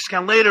Kalisk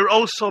and later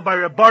also by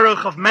Rabbi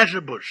Baruch of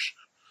Mezhebush,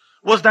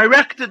 was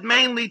directed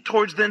mainly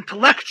towards the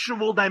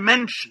intellectual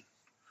dimension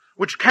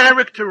which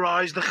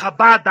characterized the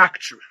Chabad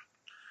doctrine.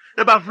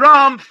 Rabbi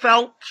Avram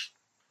felt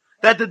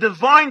that the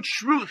divine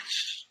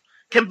truths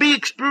can be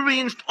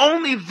experienced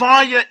only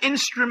via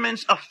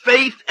instruments of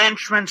faith and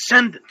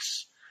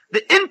transcendence.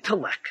 The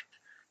intellect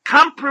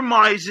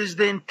compromises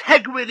the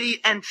integrity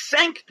and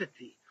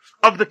sanctity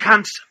of the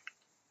concept.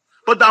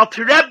 But the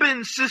Alter Rebbe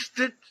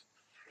insisted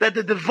that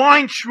the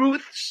divine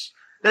truths,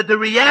 that the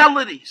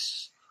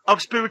realities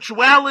of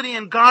spirituality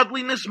and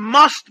godliness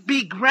must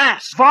be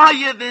grasped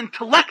via the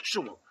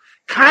intellectual,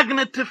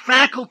 cognitive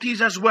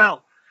faculties as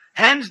well.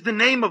 Hence the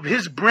name of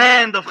his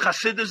brand of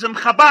Hasidism,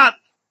 Chabad.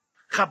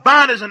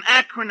 Chabad is an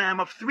acronym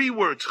of 3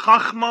 words,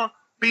 Chachma,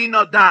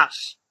 Bina,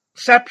 Das.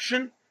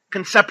 Conception,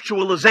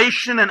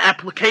 conceptualization, and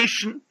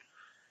application,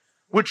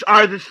 which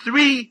are the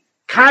 3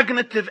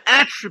 cognitive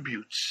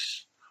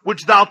attributes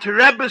which the Alter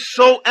Rebbe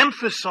so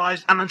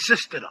emphasized and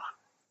insisted on.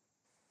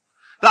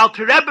 The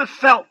Alter Rebbe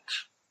felt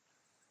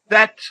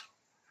that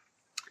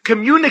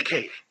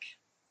communicating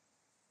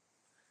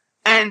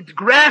and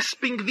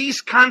grasping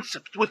these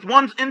concepts with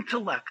one's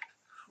intellect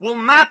will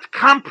not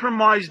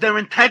compromise their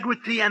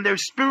integrity and their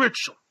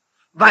spiritual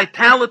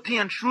vitality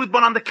and truth,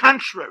 but on the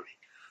contrary,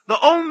 the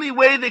only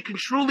way they can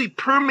truly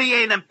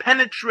permeate and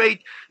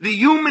penetrate the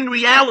human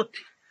reality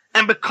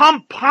and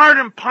become part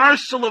and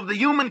parcel of the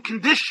human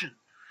condition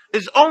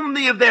is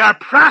only if they are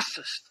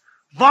processed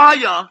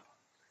via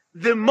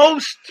the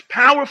most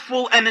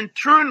powerful and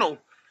internal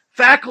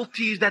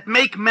faculties that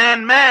make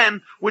man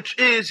man, which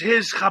is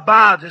his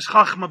Chabad, his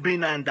Chachma,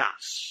 Bina, and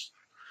Das.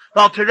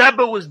 The Alter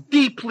Rebbe was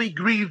deeply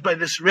grieved by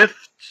this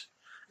rift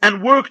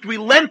and worked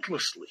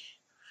relentlessly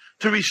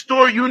to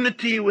restore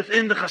unity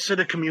within the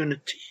Hasidic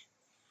community.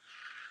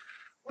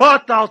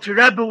 But the Alter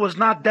Rebbe was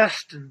not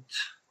destined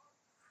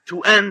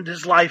to end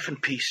his life in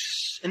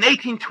peace. In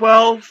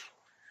 1812,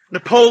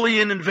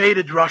 Napoleon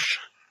invaded Russia.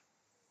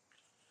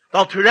 The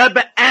Alter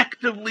Rebbe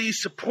actively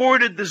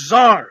supported the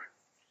Tsar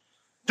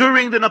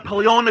during the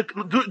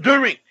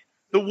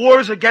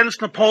wars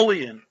against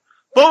Napoleon,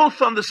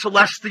 both on the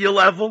celestial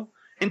level,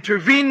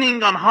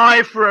 intervening on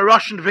high for a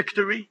Russian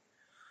victory,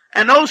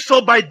 and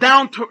also by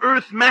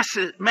down-to-earth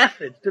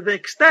methods, to the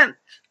extent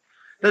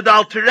that the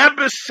Alter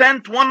Rebbe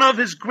sent one of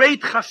his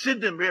great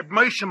Hasidim, Reb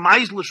Moshe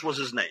Meislish was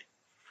his name,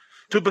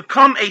 to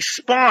become a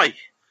spy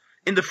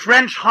in the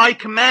French high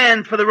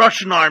command for the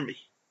Russian army.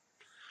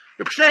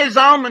 Reb Shneur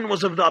Zalman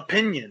was of the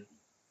opinion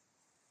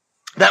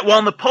that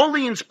while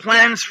Napoleon's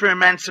plans for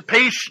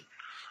emancipation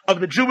of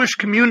the Jewish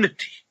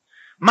community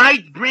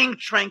might bring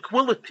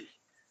tranquility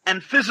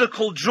and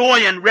physical joy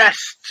and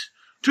rest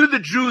to the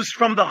Jews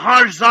from the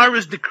harsh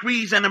Tsarist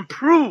decrees and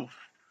improve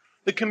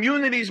the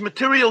community's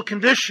material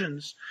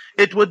conditions,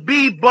 it would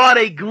be but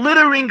a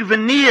glittering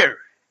veneer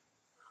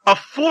of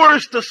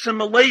forced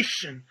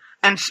assimilation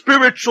and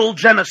spiritual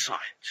genocide.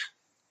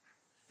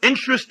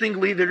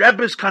 Interestingly, the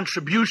Rebbe's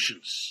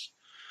contributions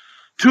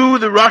to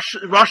the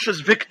Russia's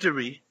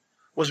victory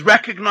was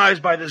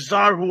recognized by the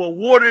Tsar, who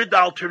awarded the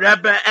Alter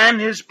Rebbe and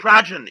his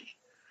progeny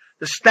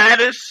the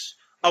status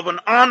of an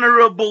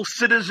honorable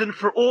citizen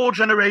for all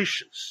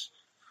generations.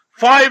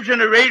 5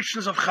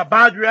 generations of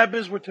Chabad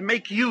Rebbes were to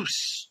make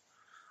use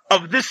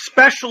of this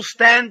special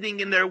standing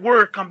in their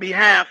work on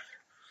behalf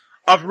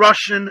of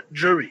Russian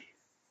Jewry.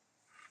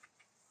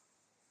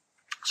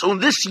 So in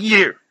this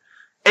year,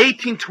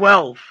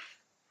 1812,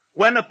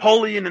 when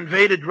Napoleon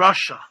invaded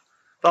Russia,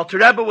 the Alter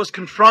Rebbe was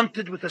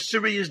confronted with a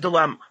serious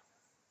dilemma.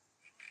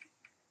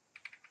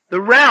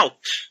 The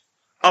route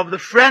of the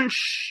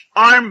French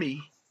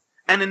army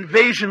and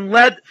invasion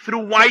led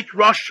through White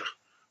Russia,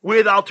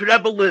 where the Alter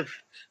Rebbe lived.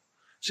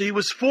 So he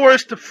was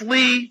forced to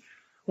flee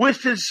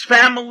with his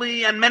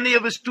family and many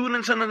of his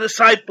students and the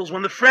disciples.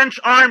 When the French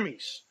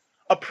armies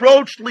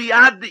approached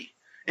Liadi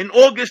in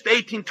August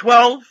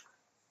 1812,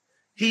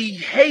 he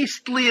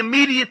hastily,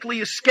 immediately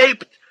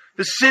escaped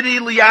the city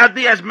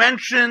Liadi, as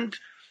mentioned,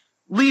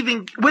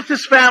 leaving with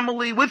his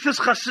family, with his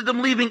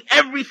Hasidim, leaving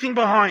everything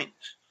behind.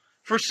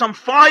 For some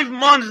 5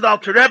 months, the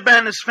Alter Rebbe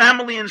and his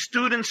family and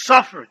students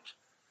suffered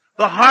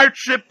the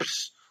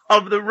hardships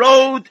of the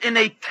road in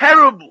a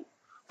terrible,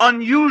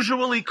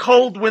 unusually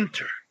cold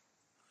winter.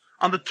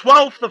 On the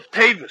 12th of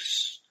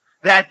Tevis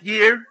that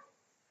year,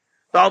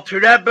 the Alter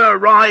Rebbe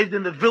arrived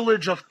in the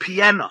village of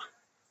Piena,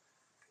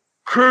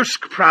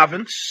 Kursk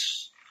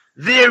province.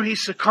 There he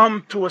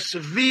succumbed to a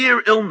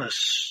severe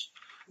illness,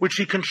 which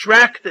he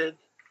contracted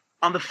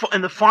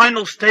in the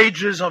final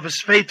stages of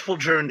his fateful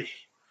journey.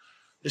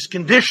 His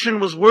condition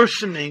was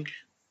worsening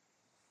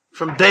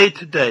from day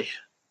to day.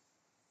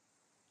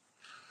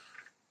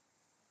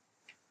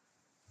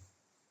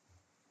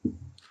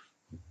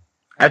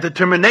 At the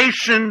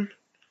termination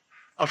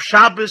of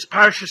Shabbos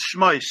Parshas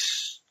Shmos,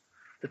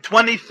 the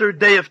 23rd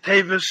day of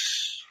Tevis,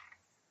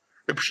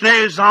 Reb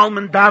Shneur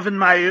Zalman Daven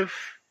Ma'ariv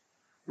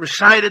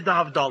recited the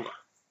Havdalah.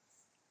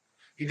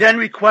 He then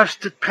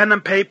requested pen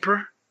and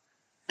paper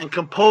and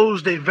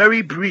composed a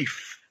very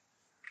brief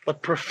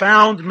but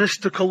profound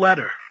mystical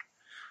letter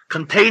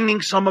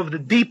containing some of the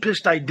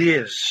deepest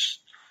ideas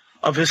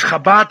of his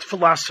Chabad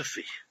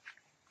philosophy.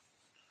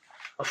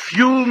 A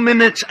few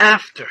minutes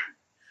after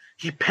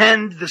he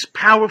penned this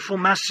powerful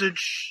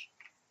message,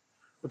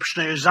 Reb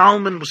Shneur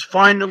Zalman was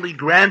finally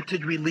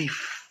granted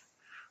relief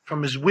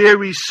from his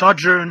weary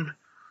sojourn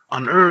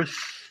on earth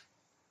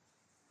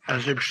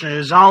as Reb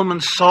Shneur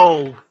Zalman's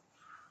soul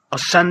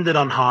ascended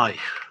on high.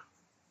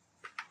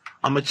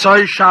 On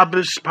Motzei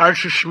Shabbos,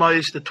 Parshas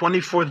Shmos, the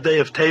 24th day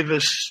of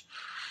Tevis,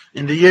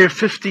 in the year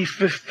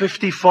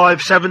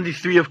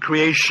 5573 of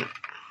creation,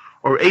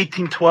 or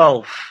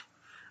 1812,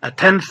 at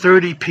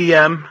 10:30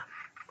 p.m.,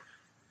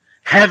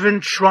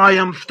 heaven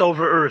triumphed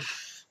over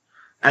earth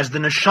as the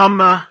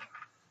neshama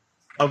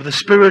of the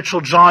spiritual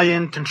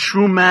giant and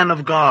true man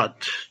of God,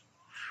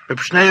 Reb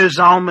Shneur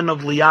Zalman of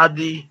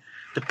Liadi,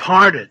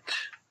 departed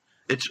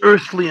its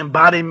earthly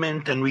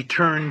embodiment and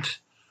returned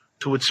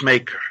to its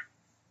maker.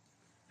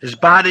 His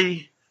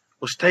body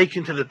was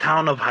taken to the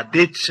town of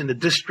Haditz in the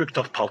district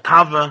of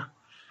Poltava,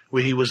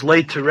 where he was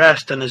laid to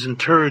rest and is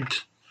interred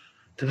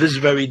to this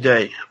very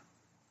day.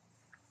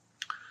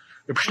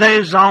 Reb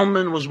Shneur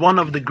Zalman was one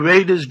of the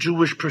greatest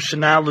Jewish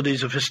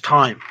personalities of his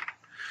time,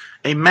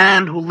 a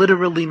man who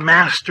literally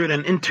mastered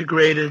and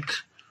integrated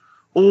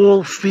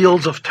all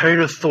fields of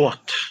Torah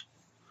thought,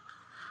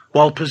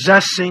 while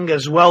possessing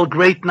as well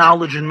great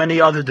knowledge in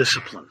many other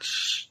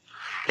disciplines.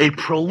 A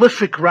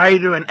prolific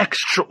writer and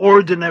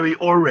extraordinary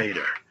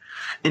orator,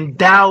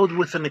 endowed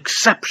with an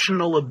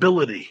exceptional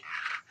ability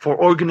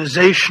for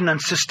organization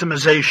and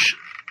systemization.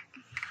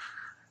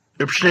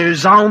 Reb Shneur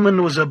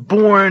Zalman was a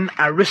born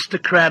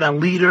aristocrat and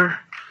leader,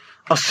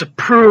 a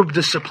superb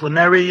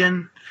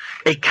disciplinarian,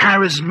 a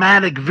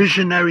charismatic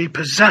visionary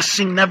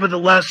possessing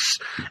nevertheless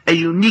a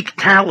unique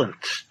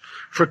talent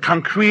for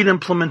concrete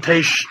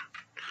implementation.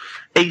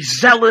 A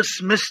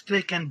zealous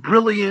mystic and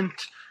brilliant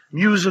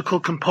musical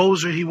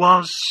composer he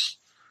was,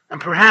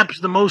 and perhaps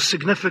the most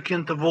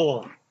significant of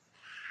all.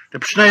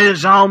 Reb Shneur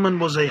Zalman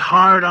was a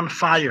heart on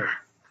fire,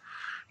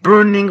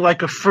 burning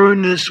like a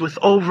furnace with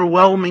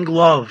overwhelming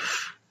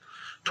love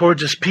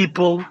towards his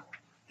people,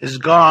 his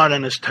God,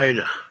 and his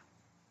Torah.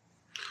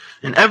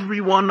 In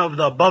every one of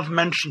the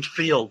above-mentioned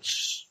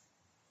fields,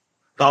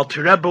 the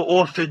Alter Rebbe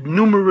authored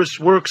numerous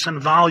works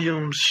and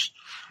volumes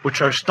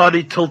which are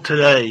studied till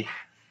today,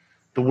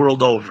 the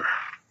world over.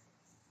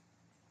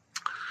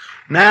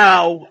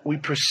 Now we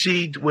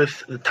proceed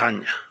with the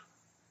Tanya.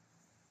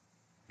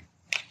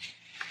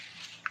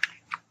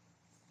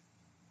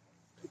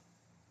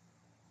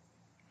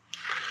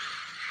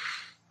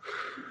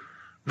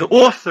 The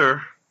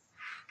author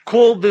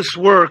called this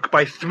work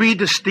by three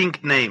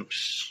distinct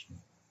names.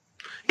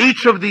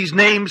 Each of these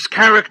names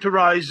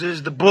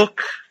characterizes the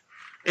book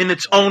in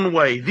its own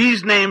way.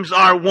 These names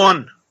are: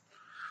 1,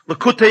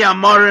 Likutei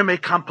Amarim, a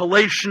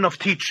compilation of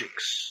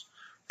teachings;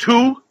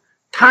 2,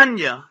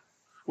 Tanya,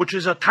 which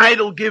is a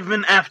title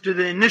given after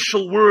the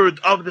initial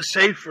word of the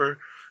Sefer,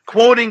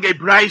 quoting a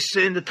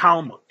Braisa in the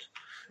Talmud.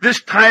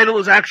 This title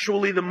is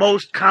actually the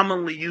most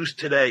commonly used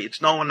today.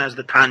 It's known as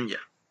the Tanya.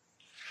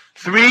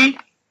 3,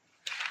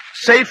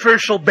 Sefer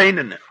Shel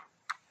Beinanim,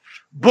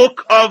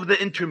 Book of the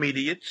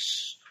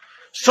Intermediates,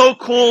 so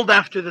called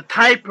after the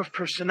type of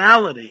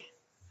personality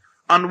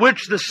on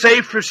which the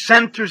Sefer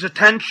centers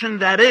attention,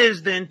 that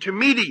is, the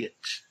intermediate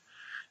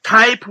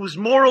type whose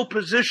moral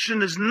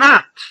position is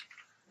not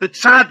the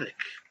tzaddik,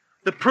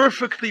 the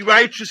perfectly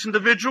righteous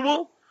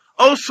individual,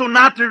 also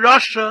not the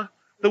rasha,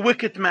 the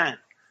wicked man.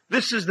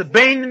 This is the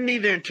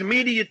Beinani, the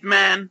intermediate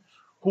man,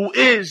 who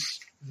is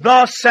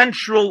the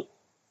central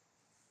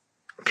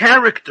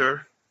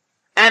character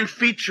and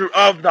feature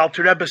of the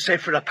Alter Rebbe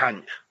Sefer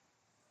Tanya.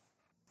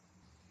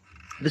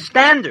 The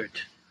standard,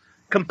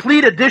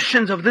 complete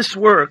editions of this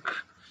work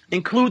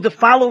include the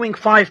following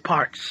 5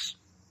 parts,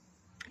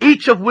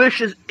 each of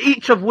which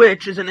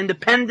is an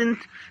independent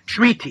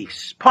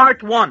treatise.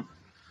 Part 1,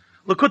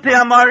 Likutei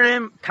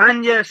Amarim,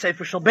 Tanya,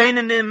 Sefer Shel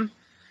Beinanim,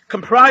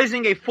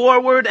 comprising a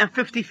foreword and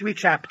 53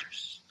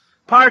 chapters.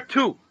 Part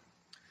 2,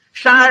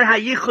 Sha'ar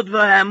HaYichud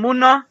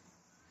VaHa'emunah,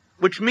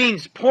 which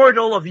means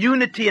portal of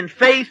unity and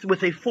faith,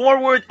 with a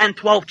foreword and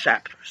 12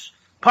 chapters.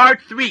 Part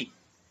 3,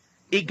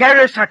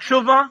 Igeres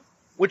HaTshuva,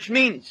 which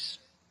means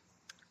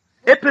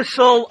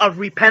epistle of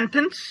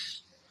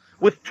repentance,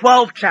 with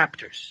 12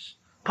 chapters.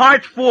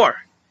 Part 4,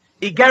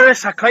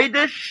 Igeres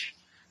HaKodesh,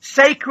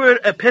 sacred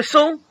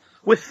epistle,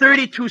 with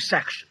 32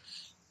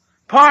 sections.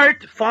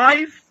 Part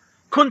 5,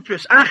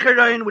 Kuntras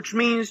Acharon, which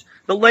means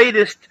the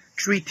latest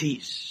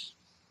treatise.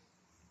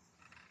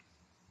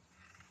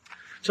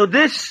 So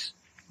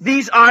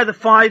these are the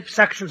 5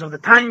 sections of the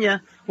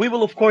Tanya. We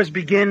will, of course,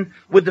 begin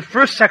with the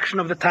first section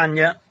of the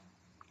Tanya,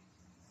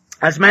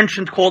 as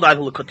mentioned, called either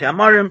Likutei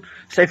Amarim,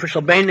 Sefer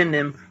Shel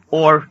Beinanim,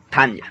 or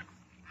Tanya.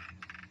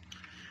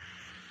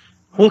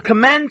 We'll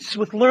commence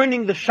with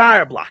learning the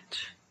Sha'ar Blat,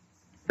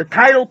 the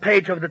title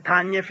page of the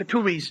Tanya, for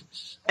 2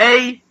 reasons.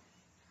 A,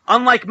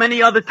 unlike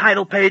many other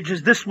title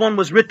pages, this one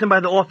was written by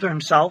the author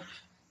himself.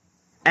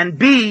 And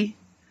B,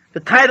 the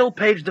title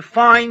page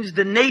defines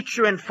the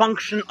nature and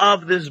function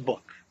of this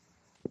book.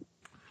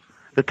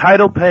 The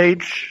title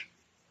page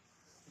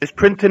is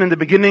printed in the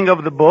beginning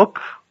of the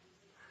book.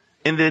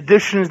 In the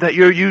editions that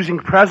you're using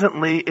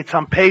presently, it's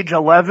on page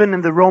 11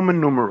 in the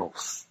Roman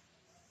numerals.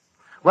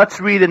 Let's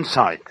read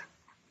inside.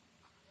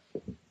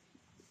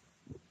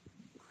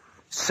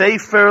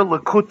 Sefer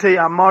Likutei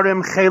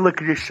Amarim Chelik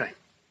Rishon.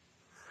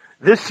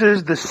 This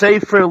is the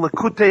Sefer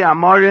Likutei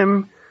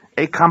Amarim,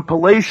 a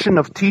compilation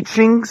of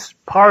teachings,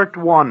 part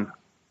 1.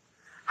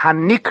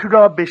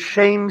 Hanikra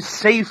B'Shem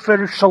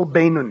Sefer Shel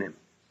Beinanim,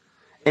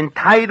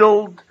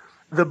 entitled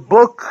The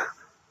Book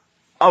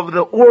of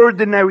the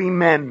Ordinary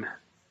Men,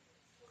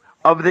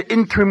 of the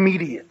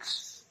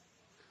Intermediates.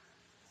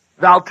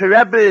 The Alter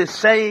Rebbe is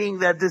saying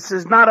that this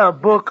is not a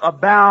book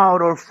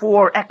about or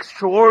for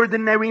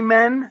extraordinary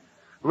men.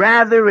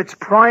 Rather, its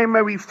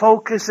primary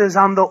focus is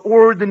on the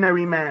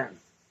ordinary man.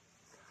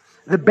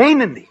 The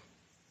Beinani,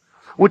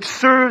 which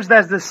serves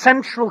as the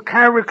central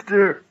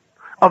character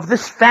of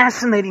this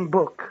fascinating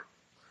book,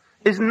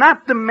 is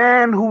not the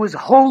man who is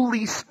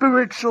holy,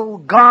 spiritual,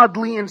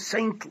 godly, and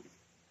saintly.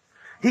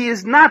 He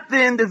is not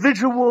the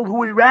individual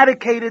who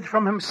eradicated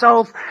from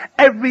himself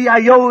every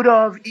iota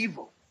of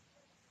evil.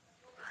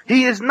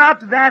 He is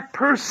not that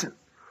person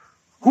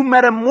who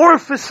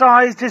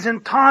metamorphosized his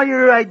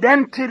entire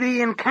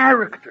identity and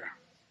character.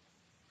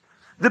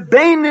 The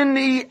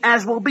Beinoni,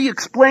 as will be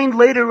explained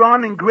later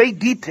on in great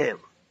detail,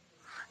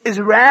 is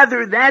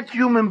rather that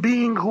human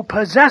being who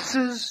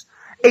possesses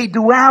a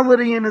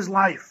duality in his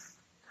life.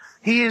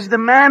 He is the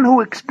man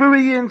who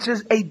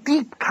experiences a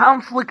deep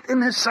conflict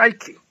in his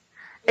psyche,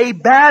 a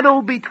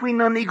battle between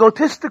an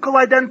egotistical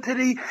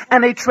identity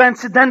and a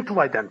transcendental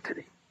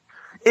identity.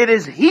 It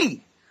is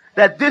he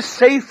that this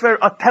Sefer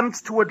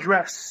attempts to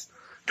address,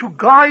 to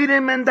guide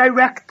him and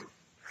direct him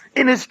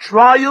in his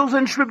trials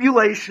and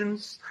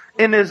tribulations,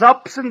 in his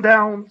ups and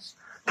downs,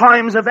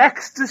 times of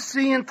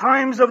ecstasy and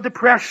times of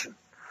depression,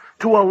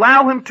 to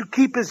allow him to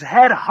keep his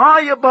head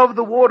high above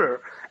the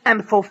water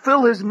and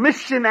fulfill his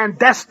mission and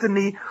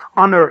destiny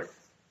on earth.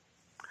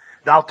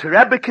 The Alter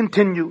Rebbe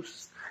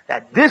continues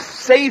that this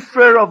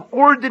Sefer of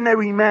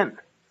ordinary men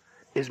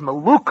is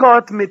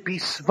Melukat mipi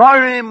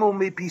Svarim u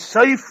mipi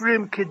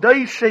Seifrim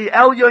Kedoshei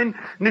Elyon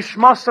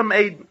Nishmasam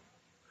Eden.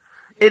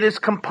 It is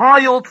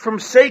compiled from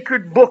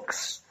sacred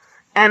books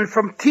and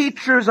from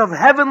teachers of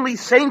heavenly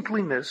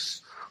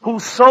saintliness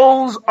whose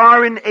souls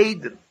are in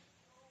Eden.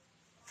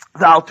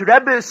 The Alter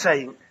Rebbe is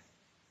saying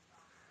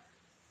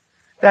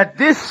that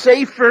this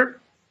Sefer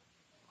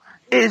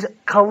is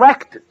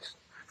collected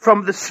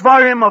from the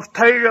Svarim of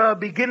Torah,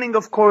 beginning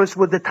of course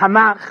with the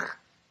Tanakh,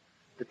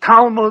 the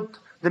Talmud,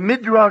 the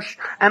Midrash,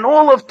 and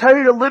all of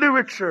Torah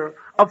literature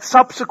of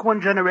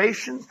subsequent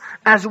generations,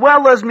 as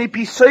well as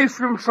Mipi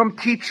Seifrim from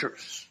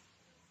teachers.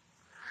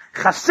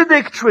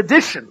 Hasidic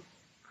tradition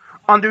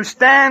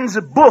understands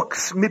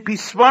books, Mipi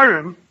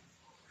Svarim,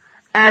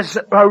 as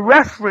a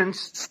reference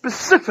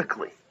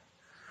specifically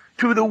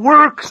to the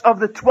works of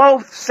the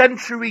 12th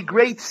century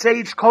great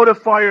sage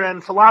codifier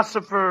and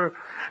philosopher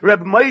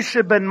Reb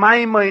Moshe ben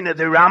Maimon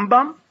the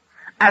Rambam,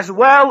 as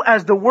well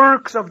as the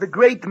works of the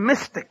great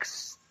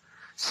mystics,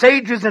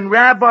 sages and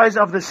rabbis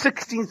of the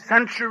 16th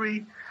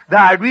century, the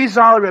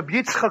Arizal Reb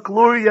Yitzchak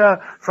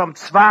Luria from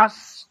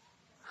Tzfas,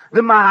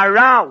 the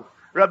Maharal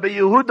Rabbi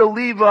Yehuda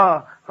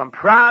Leva from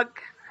Prague,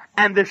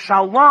 and the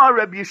Shalah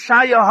Reb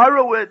Yeshaya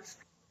Horowitz,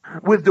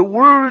 with the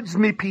words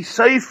Mipi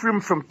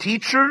Seifrim from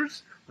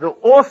teachers. The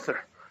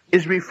author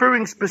is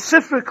referring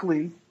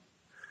specifically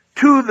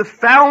to the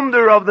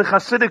founder of the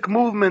Hasidic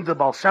movement, the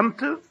Baal Shem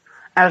Tov,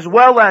 as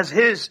well as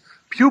his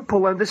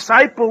pupil and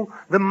disciple,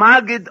 the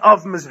Maggid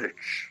of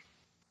Mezrich.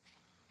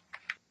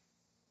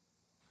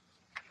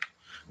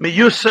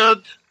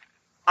 Meyusad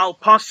al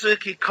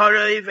pasuk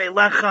ikarei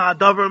ve'lecha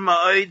hadavar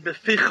ma'od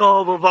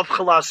beficha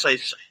v'vavcha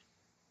la'aseisei.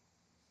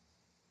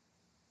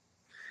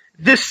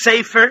 This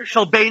Sefer,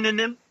 Shel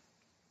Beinonim,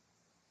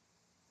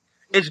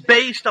 is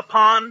based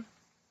upon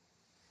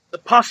the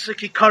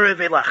pasuk ikarei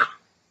ve'lecha.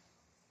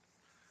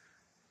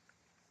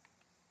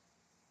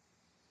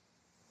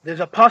 There's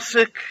a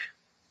pasuk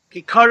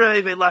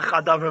ikarei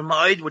ve'lecha hadavar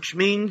ma'od, which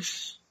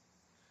means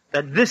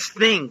that this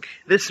thing,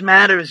 this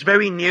matter is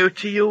very near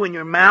to you, in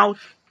your mouth,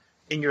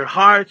 in your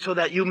heart, so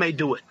that you may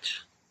do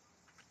it.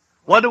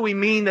 What do we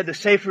mean that the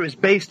Sefer is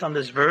based on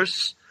this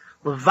verse?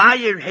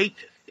 Levayer Heitiv,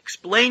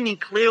 explaining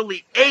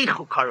clearly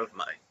Eichu Karav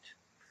Ma'od,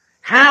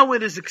 how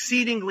it is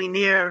exceedingly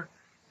near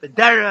the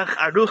Derech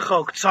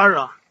Arucha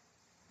Uktsara,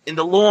 in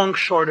the long,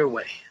 shorter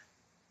way.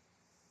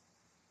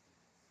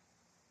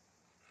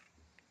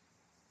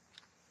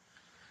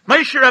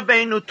 Moshe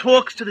Rabbeinu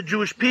talks to the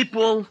Jewish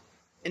people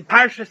in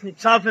Parshas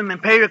Nitzavim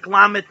and Perek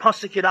Lamed,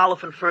 Pasuk Yud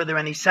Aleph and further,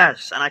 and he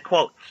says, and I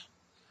quote,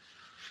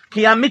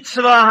 Ki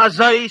ha-mitzvah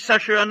hazayis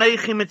asher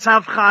aneichi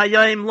mitzavcha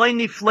hayayim lo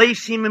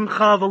nifleisi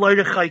mimcha v'lo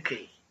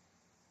rechaiki.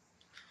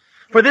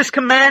 For this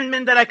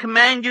commandment that I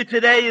command you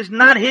today is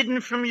not hidden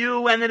from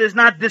you, and it is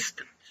not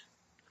distant.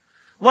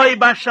 Lo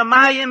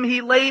b'shamayim hi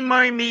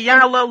leimar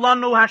miyala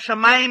lanu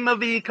hashamayim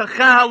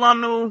v'yikacha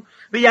lanu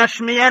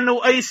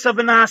v'yashmienu eisa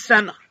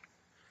v'nasena.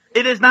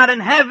 It is not in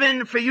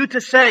heaven for you to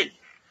say,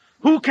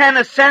 who can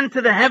ascend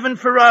to the heaven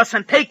for us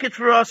and take it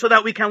for us so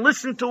that we can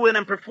listen to it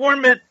and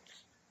perform it?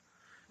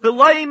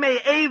 Nor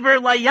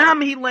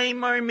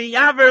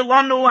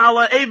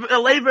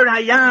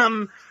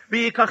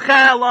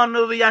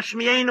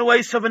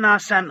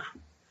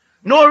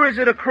is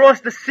it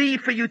across the sea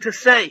for you to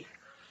say,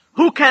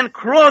 who can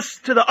cross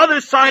to the other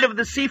side of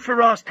the sea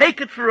for us,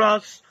 take it for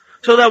us,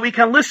 so that we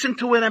can listen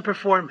to it and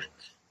perform it.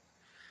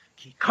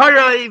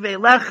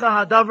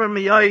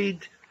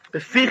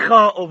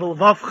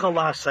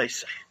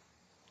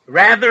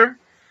 Rather,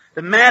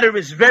 the matter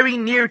is very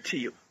near to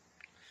you,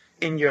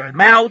 in your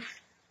mouth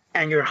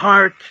and your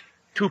heart,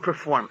 to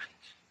perform it.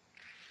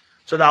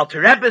 So the Alter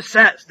Rebbe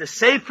says, the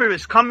Sefer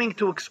is coming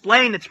to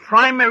explain, its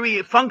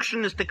primary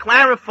function is to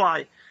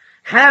clarify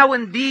how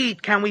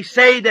indeed can we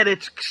say that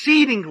it's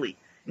exceedingly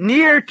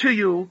near to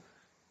you,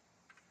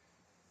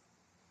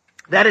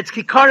 that it's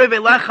kikarev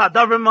elecha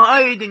davar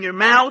ma'od, in your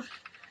mouth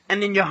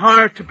and in your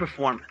heart, to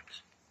perform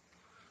it.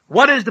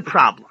 What is the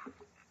problem?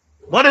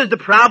 What is the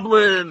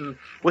problem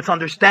with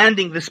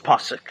understanding this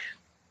pasuk?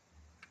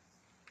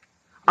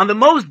 On the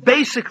most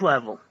basic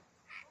level,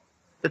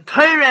 the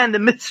Torah and the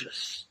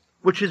mitzvahs,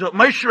 which is what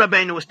Moshe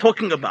Rabbeinu was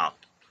talking about,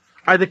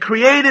 are the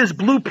Creator's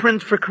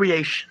blueprint for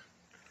creation.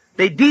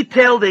 They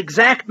detail the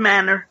exact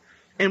manner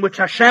in which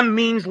Hashem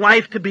means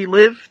life to be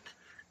lived,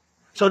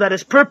 so that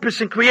His purpose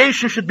in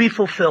creation should be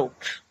fulfilled.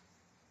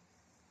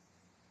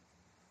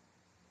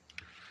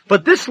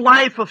 But this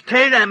life of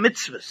Torah and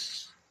mitzvahs,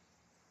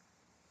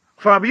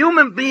 for a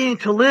human being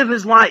to live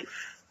his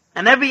life,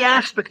 and every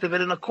aspect of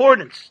it in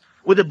accordance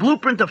with the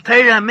blueprint of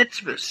Torah and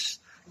mitzvahs,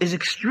 is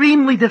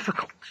extremely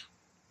difficult.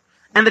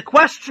 And the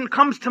question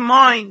comes to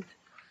mind,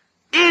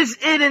 is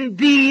it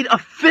indeed a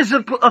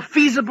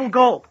feasible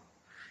goal?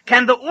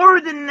 Can the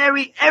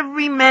ordinary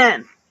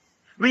everyman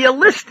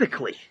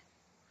realistically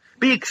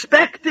be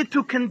expected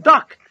to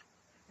conduct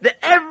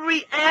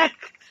every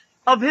act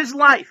of his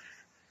life,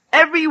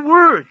 every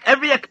word,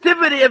 every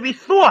activity, every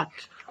thought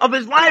of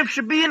his life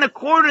should be in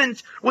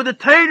accordance with the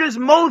Torah's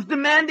most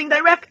demanding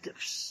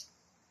directives?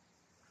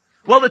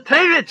 Well, the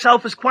Torah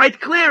itself is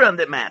quite clear on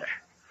that matter.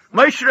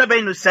 Moshe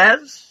Rabbeinu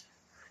says,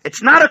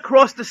 it's not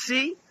across the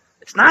sea,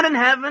 it's not in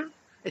heaven,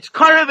 it's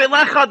karev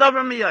elecha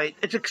davar miyot.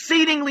 It's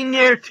exceedingly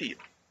near to you.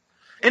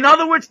 In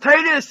other words,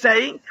 Torah is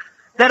saying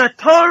that a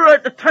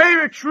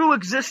Torah true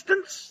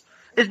existence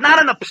is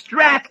not an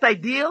abstract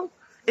ideal,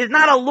 is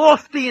not a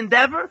lofty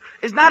endeavor,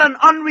 is not an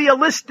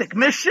unrealistic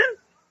mission.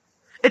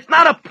 It's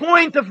not a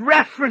point of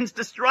reference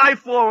to strive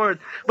forward,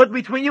 but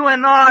between you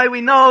and I,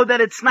 we know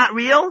that it's not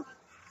real.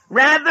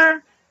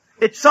 Rather,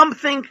 it's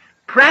something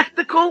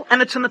practical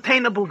and it's an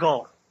attainable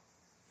goal.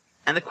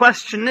 And the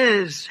question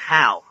is,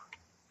 how?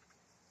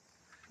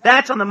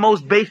 That's on the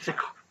most basic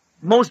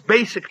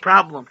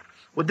problem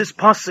with this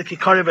pasuk,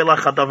 Yikarev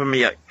elecha davar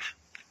miyot.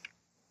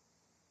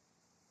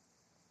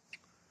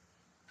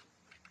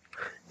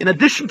 In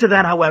addition to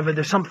that, however,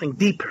 there's something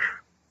deeper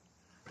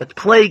that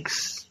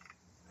plagues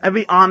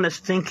every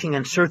honest thinking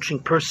and searching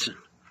person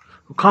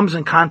who comes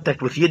in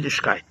contact with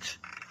Yiddishkeit,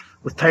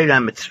 with Torah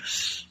and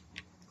mitzvahs.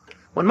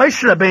 When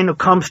Moshe Rabbeinu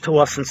comes to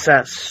us and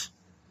says,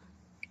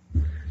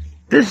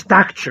 this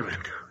doctrine,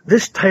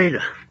 this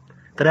Torah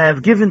that I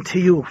have given to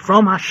you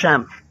from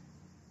Hashem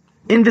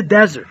in the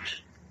desert,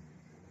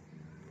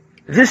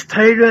 this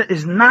Torah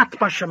is not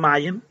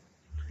Bashamayim,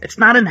 it's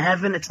not in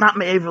heaven, it's not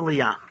Me'ever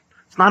Liyam,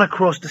 it's not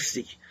across the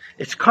sea,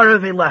 it's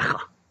Karev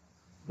Elecha,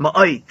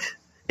 Ma'oit,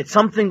 it's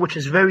something which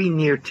is very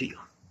near to you.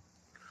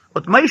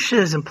 What Moshe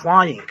is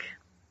implying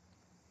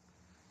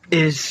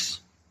is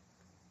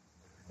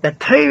that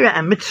Torah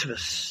and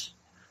mitzvahs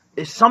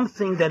is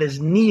something that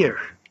is near,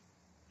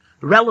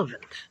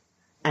 relevant,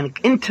 and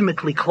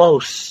intimately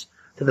close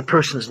to the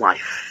person's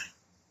life.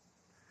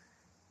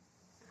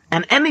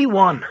 And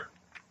anyone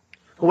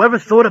who ever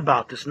thought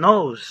about this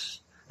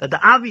knows that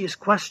the obvious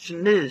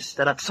question is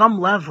that at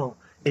some level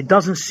it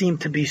doesn't seem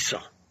to be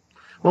so.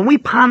 When we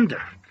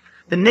ponder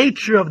the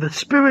nature of the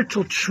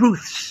spiritual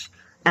truths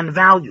and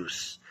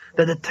values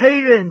that the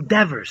Torah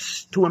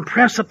endeavors to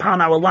impress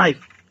upon our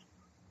life,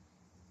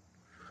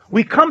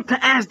 we come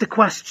to ask the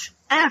question,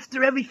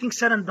 after everything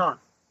said and done,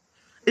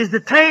 is the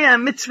Torah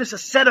and mitzvahs a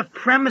set of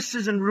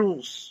premises and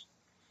rules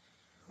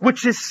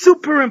which is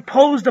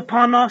superimposed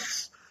upon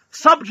us,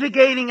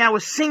 subjugating our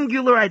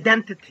singular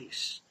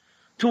identities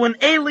to an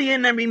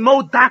alien and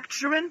remote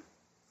doctrine?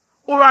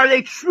 Or are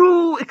they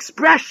true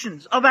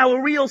expressions of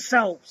our real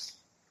selves?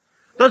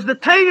 Does the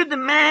Torah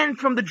demand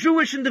from the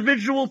Jewish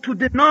individual to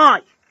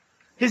deny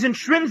his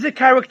intrinsic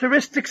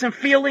characteristics and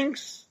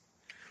feelings,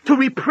 to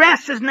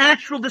repress his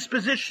natural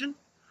disposition,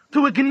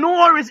 to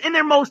ignore his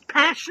innermost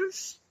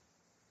passions?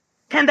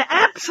 Can the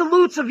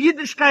absolutes of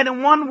Yiddishkeit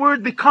in one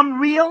word become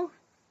real?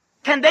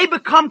 Can they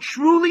become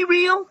truly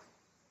real?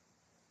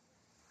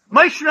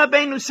 Moshe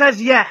Rabbeinu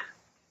says, yeah.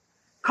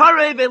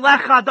 Karev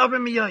elecha davar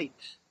miyot.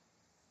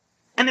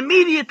 And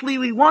immediately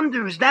we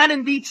wonder, is that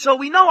indeed so?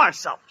 We know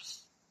ourselves.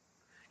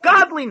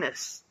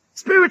 Godliness,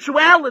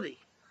 spirituality,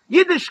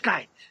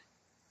 Yiddishkeit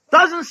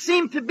doesn't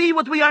seem to be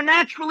what we are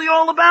naturally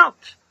all about.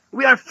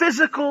 We are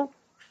physical,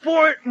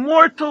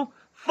 mortal,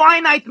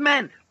 finite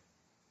men.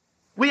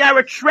 We are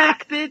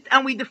attracted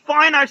and we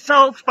define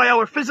ourselves by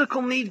our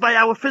physical needs, by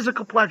our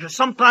physical pleasures,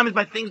 sometimes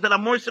by things that are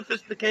more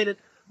sophisticated,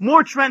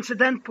 more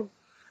transcendental.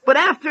 But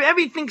after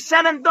everything's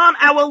said and done,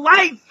 our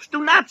lives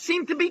do not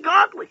seem to be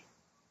godly.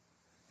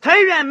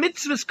 Torah and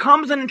mitzvahs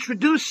comes and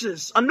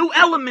introduces a new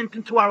element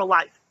into our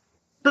life.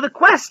 So the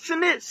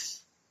question is,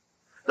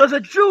 does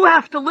a Jew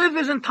have to live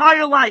his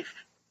entire life,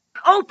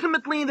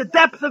 ultimately in the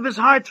depth of his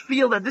heart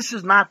feel that this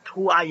is not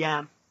who I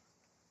am?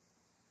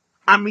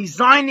 I'm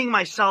resigning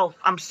myself,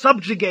 I'm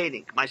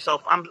subjugating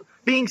myself, I'm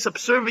being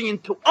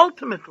subservient to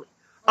ultimately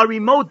a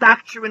remote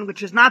doctrine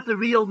which is not the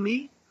real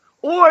me?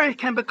 Or it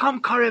can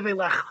become karev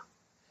elecha.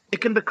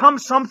 It can become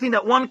something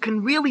that one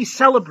can really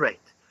celebrate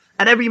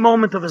at every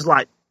moment of his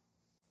life.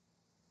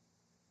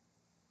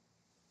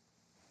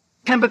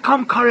 It can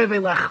become karev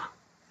elecha.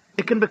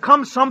 It can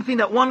become something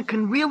that one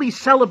can really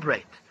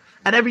celebrate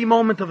at every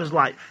moment of his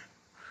life.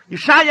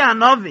 Yeshaya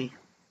Hanavi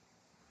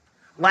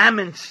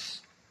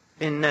laments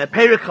in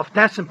Perek of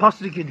Tes and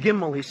Pasuk Yud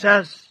Gimel. He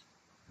says,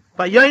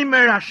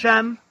 "Vayomer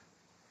Hashem,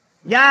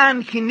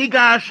 Yan ki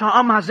nigash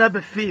ha'am hazeh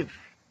befiv,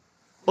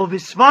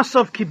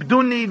 uvisvasov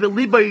kibduni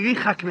v'libo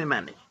yirichak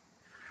mimeni,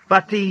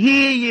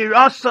 v'tihi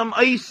yirasam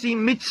oisi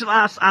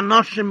mitzvahs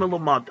anoshim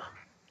melumada."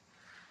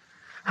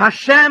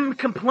 Hashem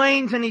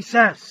complains and he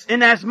says,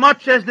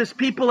 "Inasmuch as this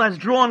people has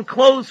drawn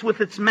close with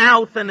its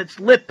mouth and its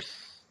lips,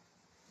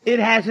 it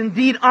has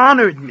indeed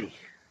honored me,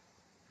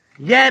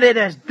 yet it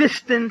has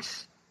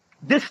distanced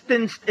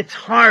its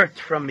heart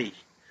from me.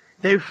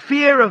 Their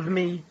fear of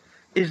me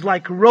is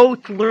like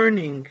rote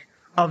learning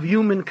of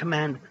human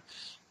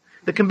commandments."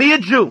 There can be a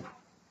Jew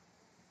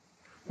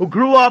who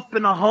grew up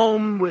in a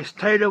home where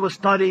Torah was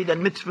studied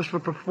and mitzvahs were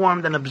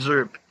performed and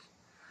observed.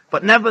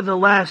 But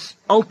nevertheless,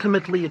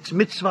 ultimately it's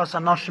mitzvahs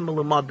anoshim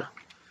melumada.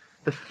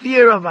 The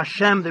fear of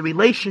Hashem, the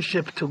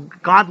relationship to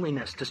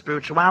godliness, to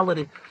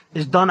spirituality,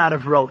 is done out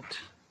of rote.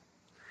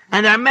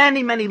 And there are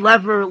many, many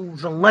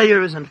levels and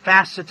layers and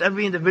facets,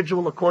 every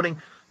individual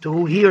according to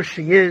who he or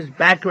she is,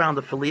 background,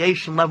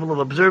 affiliation, level of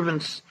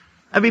observance,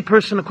 every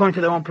person according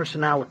to their own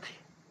personality.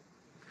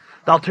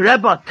 The Alter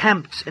Rebbe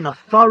attempts in a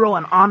thorough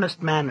and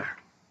honest manner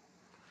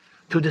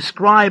to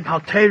describe how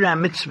Torah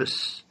and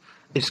mitzvahs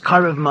is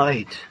karev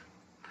ma'id,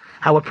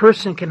 how a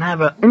person can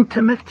have an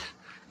intimate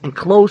and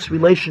close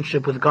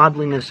relationship with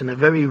godliness in a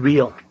very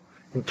real,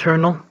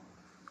 internal,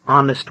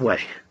 honest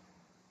way.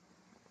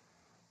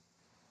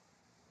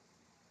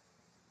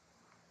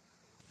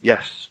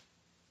 Yes,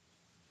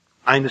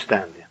 I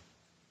understand you.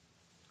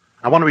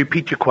 I want to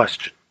repeat your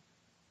question.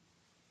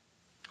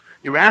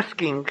 You're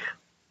asking,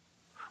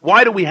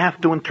 why do we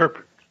have to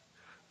interpret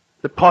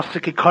the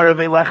Pasuk Ikarev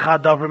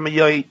Elecha Davar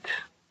Miyot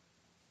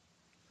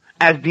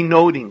as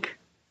denoting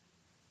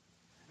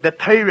that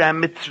Torah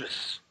and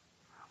mitzvahs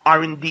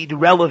are indeed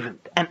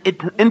relevant and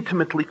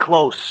intimately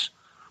close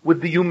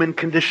with the human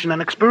condition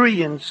and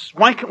experience?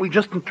 Why can't we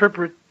just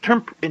interpret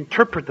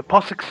the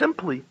Pasuk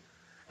simply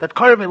that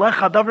Karev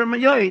Elecha Davar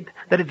Miyot,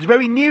 that it's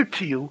very near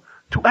to you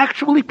to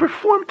actually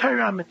perform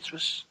Torah and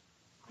mitzvahs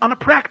on a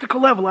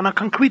practical level, on a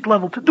concrete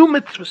level, to do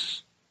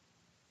mitzvahs?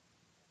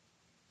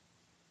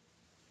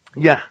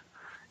 Yeah,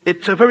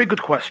 it's a very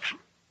good question.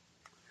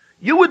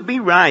 You would be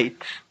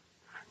right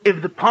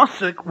if the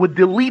pasuk would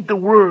delete the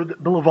word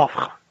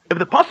b'levavcha. If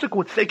the pasuk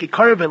would say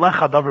 "Kikarev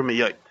elecha davar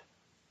miyot,"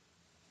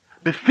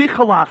 b'ficha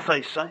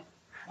la'asaysai,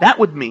 that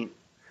would mean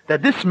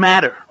that this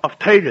matter of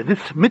Torah,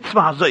 this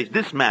mitzvah hazayis,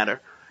 this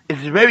matter, is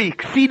very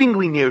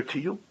exceedingly near to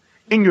you,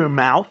 in your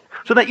mouth,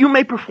 so that you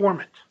may perform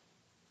it.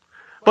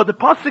 But the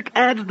pasuk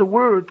adds the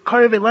word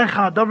 "Kikarev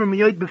elecha davar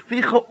miyot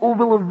b'ficha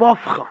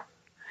u'b'levavcha,"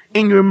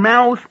 in your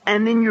mouth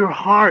and in your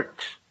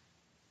heart,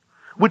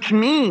 which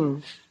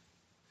means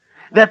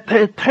that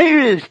the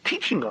Torah is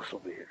teaching us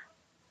over here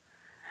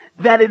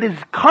that it is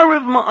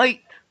karev ma'it.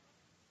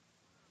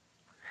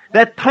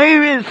 That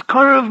Torah is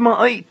karev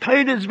ma'it.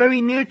 Torah is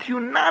very near to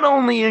you, not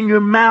only in your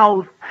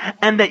mouth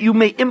and that you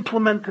may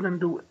implement it and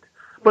do it,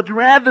 but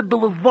rather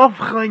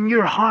b'levavcha, in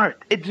your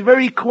heart. It's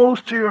very close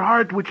to your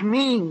heart, which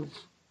means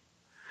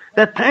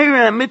that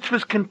Torah and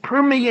mitzvahs can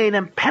permeate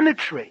and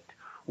penetrate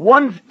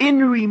one's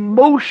inner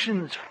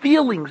emotions,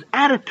 feelings,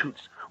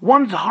 attitudes,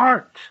 one's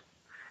heart.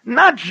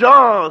 Not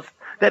just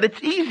that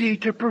it's easy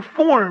to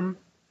perform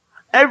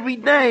every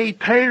day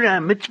Torah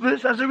and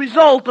mitzvahs as a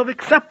result of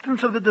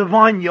acceptance of the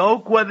divine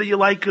yoke, whether you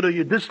like it or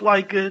you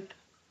dislike it,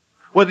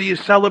 whether you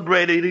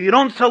celebrate it or you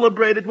don't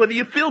celebrate it, whether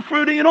you feel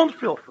for it or you don't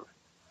feel for it.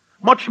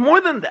 Much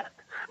more than that.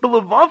 The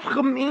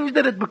levavcha means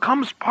that it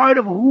becomes part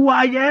of who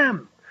I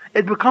am.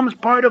 It becomes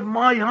part of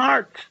my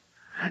heart.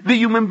 The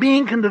human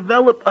being can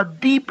develop a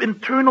deep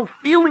internal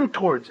feeling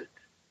towards it.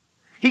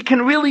 He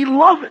can really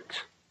love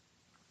it.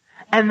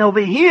 And over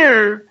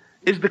here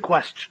is the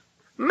question.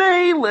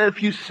 Mele,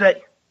 if you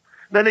say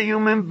that a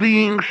human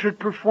being should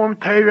perform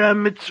Torah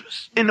and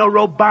mitzvahs in a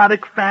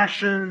robotic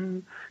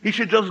fashion, he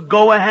should just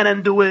go ahead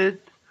and do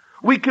it,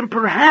 we can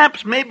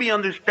perhaps maybe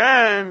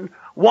understand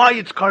why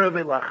it's karev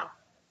elecha.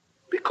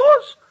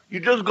 Because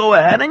you just go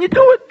ahead and you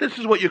do it. This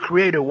is what your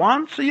Creator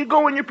wants, so you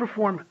go and you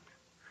perform it.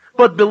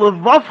 But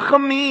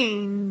b'levavcha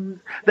means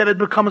that it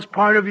becomes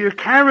part of your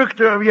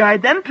character, of your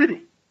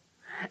identity.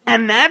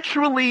 And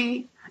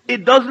naturally,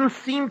 it doesn't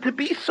seem to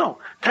be so.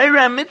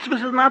 Torah and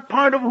mitzvahs is not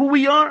part of who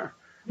we are.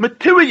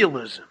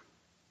 Materialism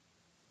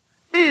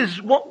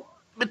is what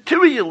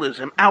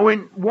materialism,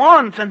 our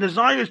wants and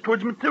desires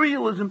towards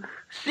materialism,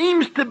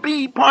 seems to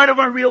be part of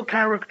our real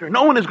character.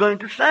 No one is going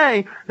to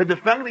say that the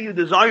fact that you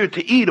desire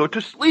to eat or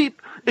to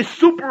sleep is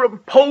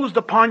superimposed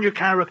upon your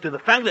character. The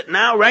fact that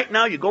right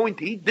now, you're going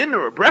to eat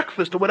dinner or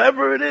breakfast or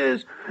whatever it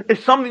is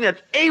something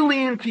that's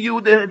alien to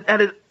you,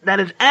 that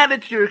is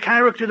added to your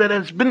character, that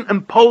has been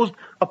imposed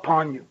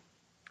upon you.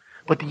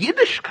 But the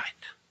Yiddishkeit,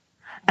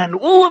 and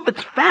all of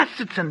its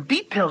facets and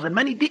details and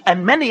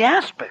many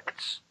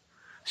aspects,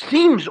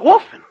 seems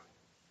often,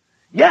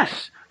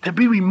 yes, to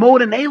be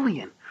remote and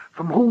alien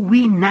from who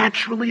we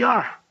naturally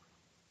are.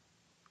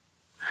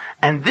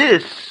 And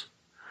this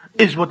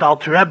is what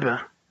Alter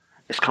Rebbe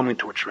is coming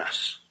to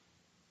address.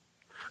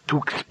 To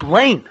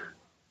explain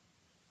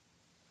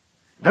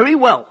very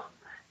well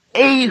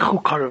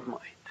Eichu Karav Moed.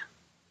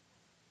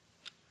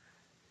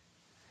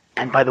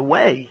 And by the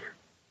way,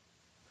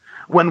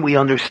 when we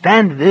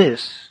understand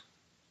this,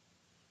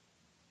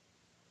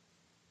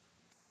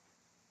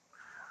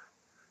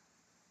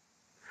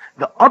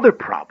 the other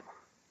problem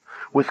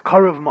with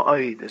Karav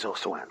Moed is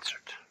also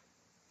answered.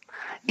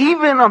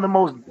 Even on the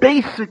most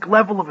basic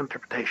level of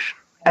interpretation,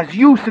 as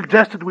you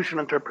suggested we should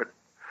interpret it,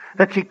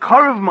 that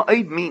Karav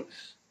Moed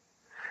means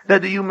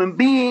that the human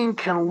being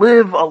can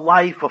live a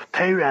life of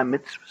Torah and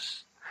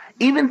mitzvahs.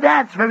 Even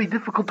that's very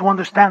difficult to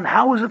understand.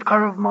 How is it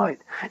Karav Moed?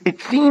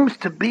 It seems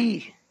to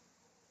be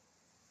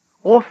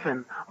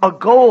often a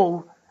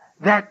goal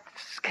that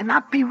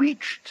cannot be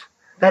reached.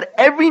 That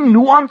every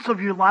nuance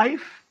of your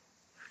life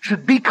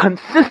should be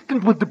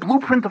consistent with the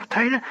blueprint of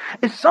Torah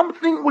is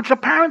something which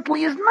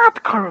apparently is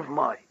not Karav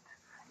Moed.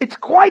 It's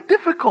quite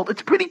difficult.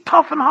 It's pretty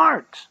tough and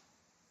hard.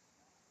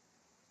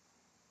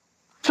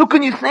 So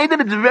can you say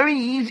that it's very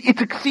easy,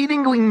 it's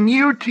exceedingly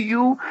near to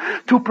you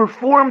to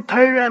perform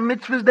Torah and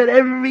mitzvahs, that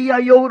every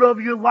iota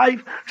of your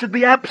life should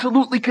be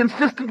absolutely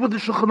consistent with the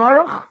Shulchan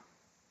Aruch?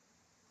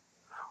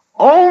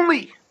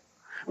 Only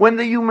when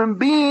the human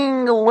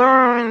being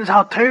learns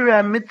how Torah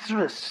and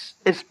mitzvahs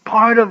is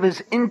part of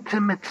his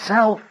intimate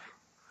self,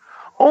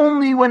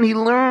 only when he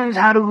learns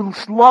how to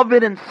love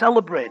it and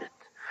celebrate it,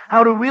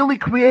 how to really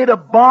create a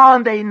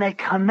bond and a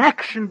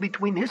connection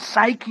between his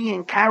psyche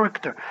and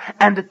character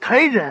and the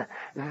Torah,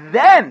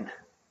 then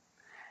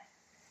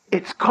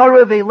it's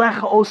Karav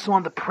Elecha also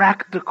on the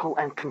practical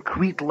and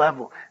concrete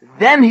level.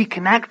 Then he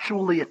can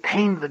actually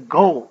attain the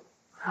goal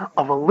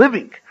of a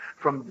living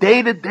from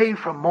day to day,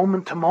 from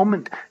moment to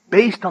moment,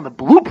 based on the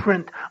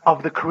blueprint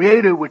of the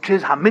Creator, which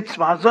is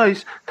HaMitzvah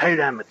Hazos,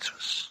 Torah and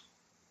Mitzvahs.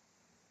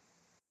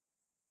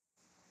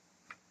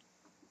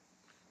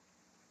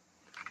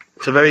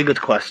 It's a very good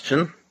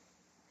question.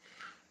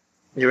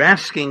 You're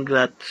asking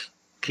that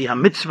Ki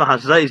HaMitzvah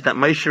Hazos that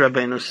Moshe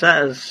Rabbeinu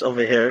says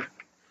over here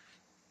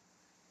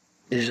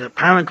is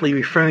apparently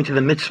referring to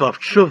the mitzvah of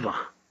tshuva,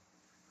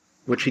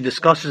 which he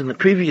discusses in the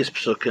previous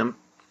psukim,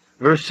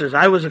 versus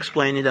I was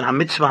explaining that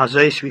HaMitzvah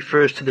Hazos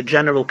refers to the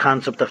general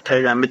concept of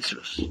Torah and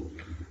mitzvahs.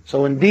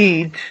 So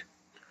indeed,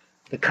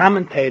 the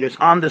commentators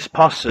on this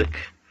pasuk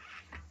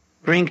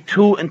bring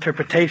two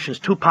interpretations,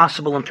 two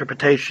possible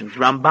interpretations.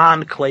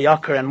 Ramban, Klei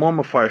Yakar, and more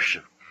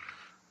Mefarshim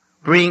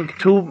bring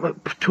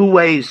two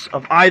ways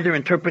of either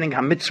interpreting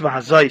HaMitzvah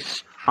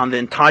Hazos on the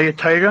entire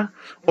Torah,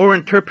 or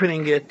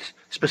interpreting it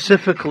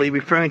specifically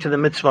referring to the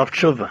mitzvah of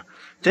tshuva.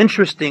 It's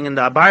interesting, in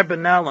the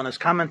Abarbanel, on his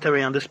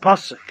commentary on this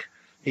pasuk,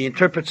 he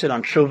interprets it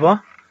on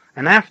tshuva,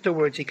 and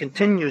afterwards he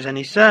continues and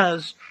he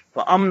says,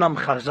 "Va'amnam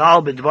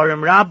Chazal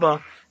b'dvarim Rabbah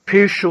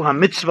pirshu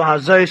HaMitzvah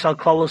Hazos al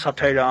Klolos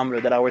HaTorah Amra,"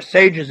 that our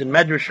sages in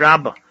Medrash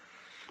Rabbah,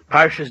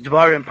 Parshas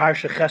Dvarim,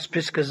 Parsha Ches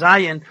Piska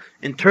Zayin,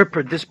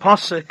 interpret this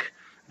pasuk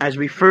as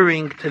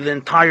referring to the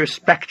entire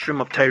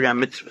spectrum of Torah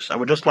and mitzvahs. I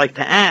would just like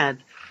to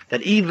add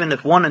that even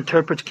if one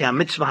interprets Ki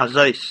HaMitzvah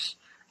Hazos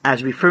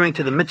as referring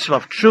to the mitzvah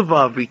of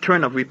tshuva, of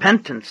return, of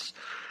repentance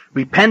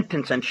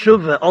and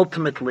tshuva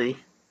ultimately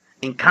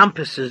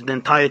encompasses the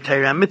entire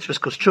Torah and mitzvahs,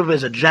 because tshuva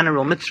is a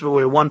general mitzvah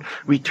where one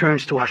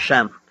returns to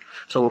Hashem.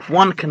 So if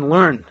one can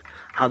learn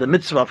how the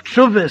mitzvah of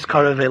tshuva is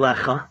Karav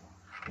Elecha,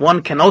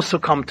 one can also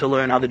come to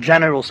learn how the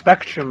general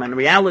spectrum and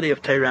reality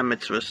of Torah and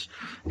mitzvahs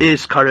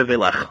is Karav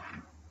Elecha.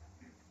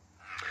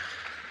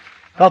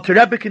 Alter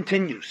Rebbe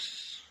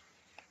continues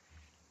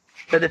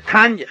that the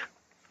Tanya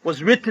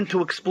was written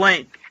to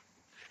explain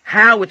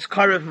how it's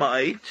Karav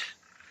Moed,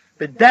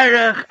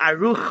 b'derech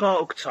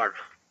arucha uktzara,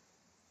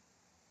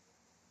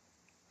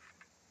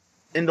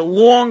 in the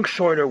long,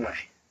 shorter way.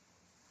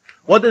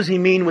 What does he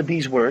mean with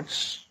these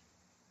words?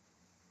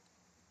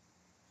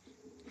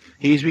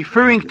 He's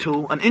referring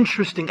to an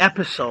interesting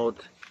episode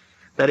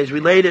that is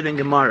related in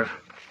Gemara.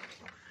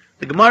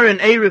 The Gemara in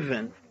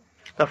Eruvin,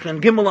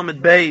 Dafyan Gimel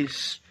Amid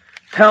Beis,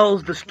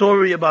 tells the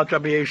story about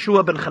Rabbi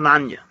Yeshua ben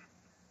Chananya.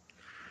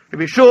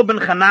 Rabbi Yeshua ben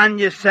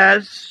Chananya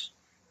says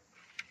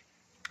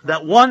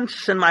that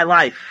once in my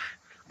life,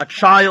 a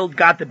child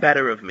got the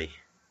better of me.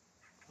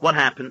 What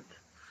happened?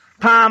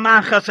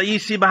 Once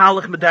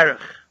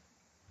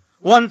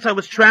I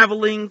was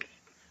traveling,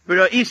 and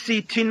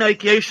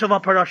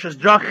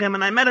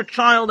I met a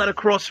child at a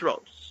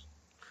crossroads.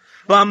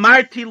 I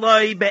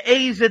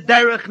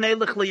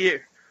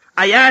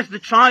asked the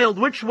child,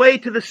 which way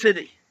to the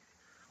city?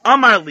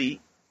 Amarli,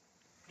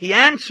 he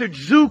answered,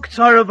 Zuk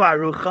tzara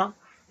v'arucha,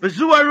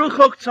 v'zu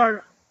arucha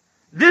tzara.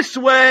 This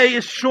way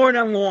is short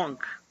and long,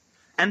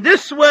 and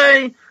this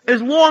way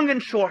is long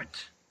and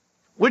short.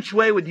 Which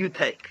way would you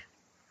take?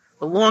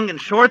 The long and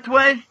short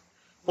way,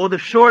 or the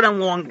short and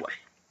long way?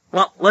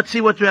 Well, let's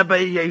see what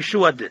Rabbi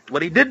Yeshua did.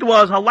 What he did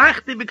was,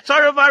 halachti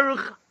b'ktzara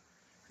v'arucha.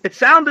 It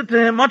sounded to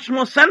him much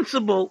more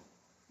sensible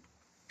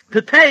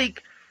to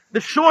take the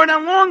short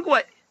and long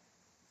way.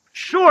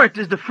 Short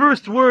is the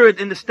first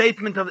word in the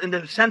statement in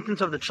the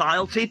sentence of the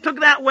child, so he took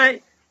that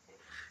way.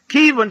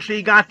 Kivon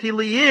sheigati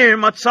liyir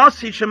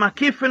matzasi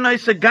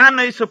shemakifenais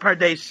aganais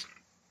upardes.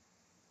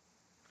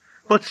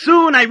 But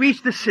soon I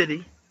reached the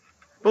city.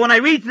 But when I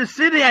reached the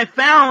city, I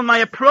found my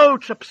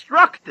approach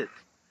obstructed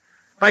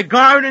by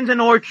gardens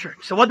and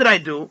orchards. So what did I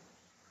do?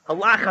 I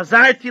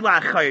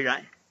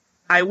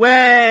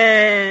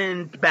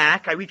went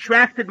back. I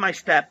retracted my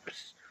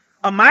steps.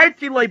 I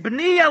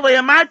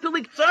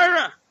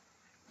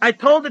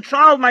told the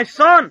child, my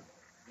son,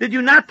 did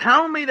you not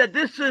tell me that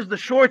this is the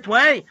short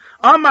way?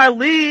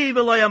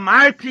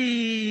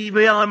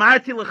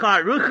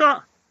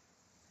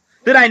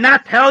 Did I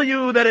not tell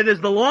you that it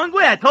is the long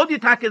way? I told you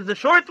Tak is the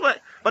short way,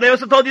 but I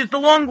also told you it's the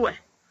long way.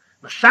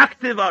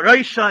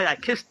 I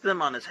kissed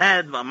him on his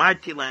head, and I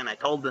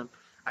told him,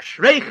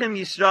 Ashreichem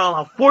Yisrael,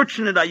 how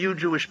fortunate are you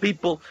Jewish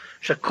people,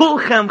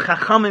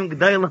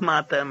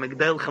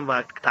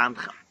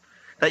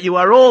 that you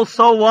are all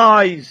so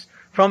wise,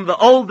 from the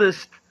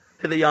oldest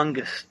to the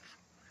youngest,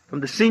 from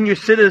the senior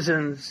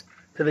citizens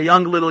to the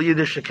young little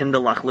Yiddish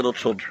kinderlach, little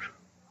children.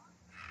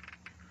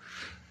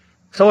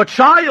 So a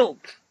child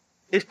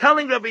is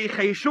telling Rabbi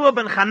Yeshua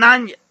ben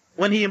Chananya,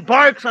 when he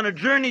embarks on a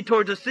journey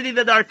towards a city,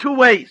 that there are two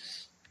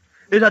ways.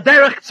 There's a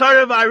derech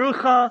tzara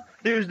v'arucha,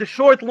 there's the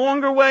short,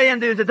 longer way, and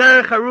there's a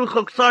derech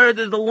arucha tzara,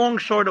 there's the long,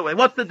 shorter way.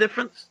 What's the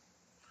difference?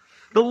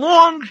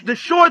 The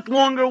short,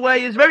 longer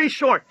way is very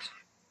short.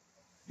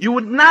 You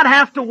would not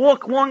have to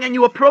walk long, and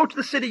you approach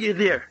the city, you're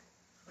there.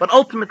 But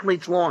ultimately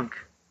it's long,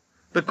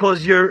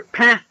 because your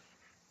path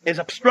is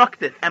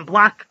obstructed and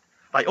blocked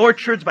by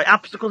orchards, by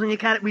obstacles, and you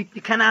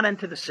cannot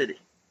enter the city.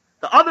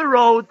 The other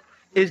road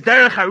is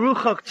derech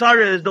harucha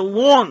tzara, is the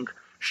long,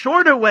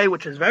 shorter way,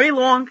 which is very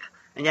long,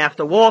 and you have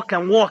to walk,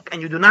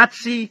 and you do not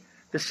see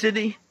the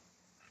city.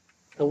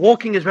 The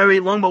walking is very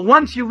long, but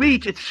once you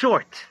reach, it's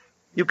short.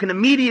 You can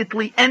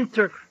immediately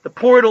enter the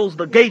portals,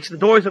 the gates, the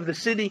doors of the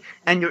city,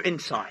 and you're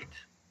inside.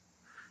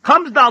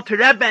 Comes the Alter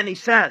Rebbe and he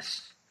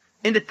says,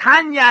 in the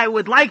Tanya, I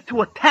would like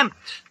to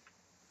attempt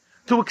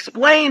to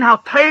explain how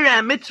Torah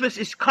and mitzvahs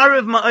is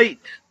karev ma'it,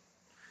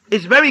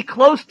 is very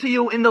close to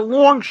you in the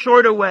long,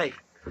 shorter way.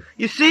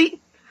 You see,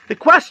 the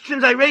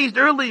questions I raised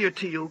earlier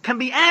to you can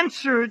be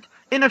answered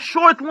in a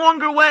short,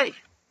 longer way.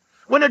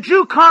 When a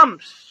Jew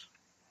comes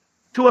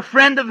to a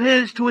friend of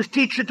his, to his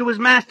teacher, to his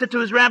master, to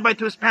his rabbi,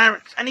 to his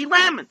parents, and he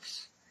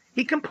laments,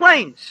 he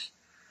complains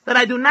that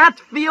I do not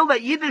feel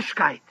that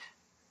Yiddishkeit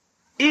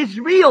is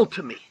real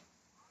to me.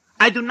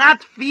 I do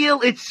not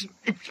feel it's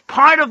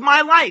part of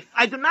my life.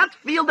 I do not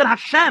feel that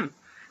Hashem,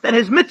 that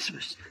His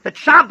mitzvahs, that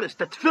Shabbos,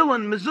 that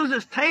Tefillin,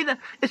 Mezuzahs, Teda,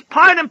 is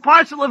part and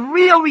parcel of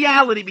real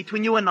reality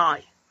between you and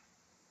I.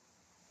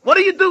 What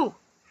do you do?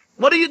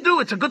 What do you do?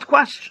 It's a good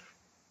question.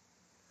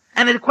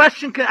 And the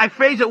question, I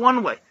phrase it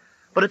one way,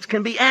 but it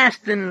can be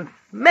asked in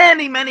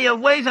many, many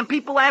ways, and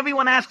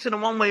everyone asks it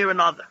in one way or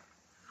another.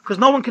 Because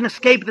no one can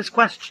escape this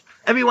question.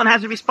 Everyone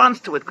has a response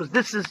to it, because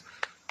this is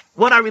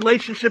what our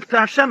relationship to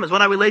Hashem is,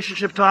 what our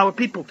relationship to our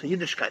people, to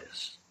Yiddishkeit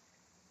is.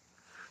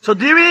 So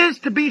there is,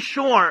 to be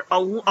sure,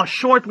 a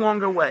short,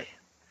 longer way.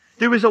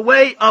 There is a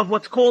way of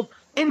what's called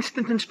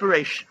instant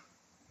inspiration.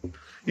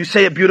 You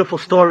say a beautiful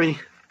story,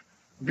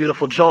 a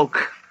beautiful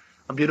joke,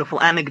 a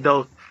beautiful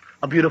anecdote,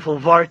 a beautiful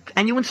vart,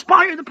 and you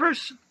inspire the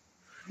person.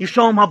 You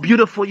show him how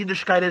beautiful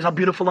Yiddishkeit is, how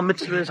beautiful a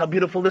mitzvah is, how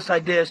beautiful this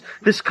idea is,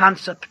 this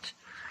concept.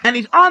 And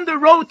he's on the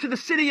road to the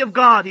city of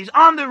God. He's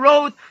on the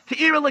road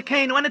to Ir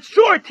Elokeinu, and it's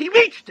short. He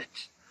reached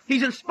it.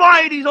 He's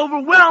inspired, he's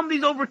overwhelmed,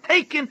 he's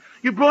overtaken.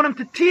 You brought him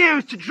to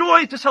tears, to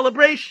joy, to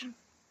celebration.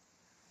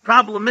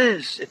 Problem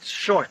is, it's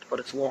short, but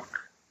it's long.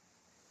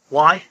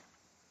 Why?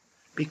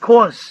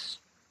 Because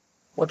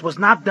what was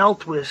not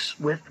dealt with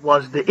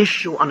was the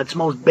issue on its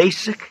most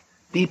basic,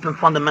 deep and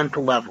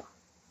fundamental level.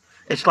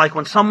 It's like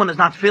when someone is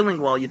not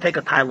feeling well, you take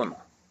a Tylenol.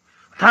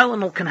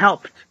 Tylenol can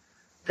help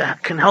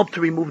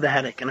to remove the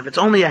headache. And if it's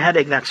only a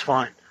headache, that's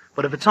fine.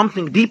 But if it's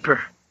something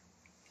deeper,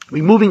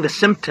 removing the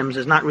symptoms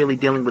is not really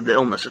dealing with the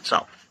illness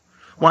itself.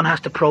 One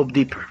has to probe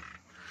deeper.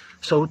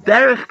 So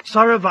derech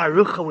tzara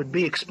v'arucha would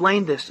be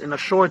explain this in a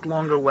short,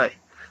 longer way.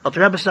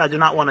 Alter Rebbe said, I do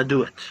not want to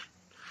do it.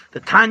 The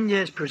Tanya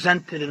is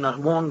presented in a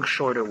long,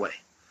 shorter way.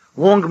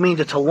 Long means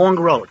it's a long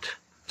road.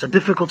 It's a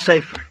difficult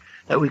sefer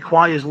that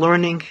requires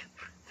learning,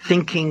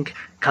 thinking,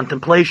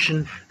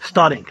 contemplation,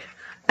 studying.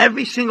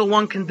 Every single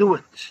one can do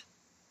it.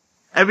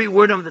 Every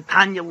word of the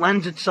Tanya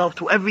lends itself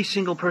to every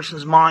single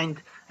person's mind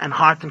and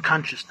heart and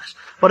consciousness.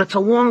 But it's a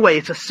long way,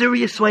 it's a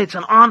serious way, it's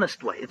an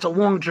honest way, it's a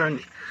long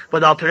journey.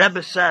 But Alter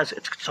Rebbe says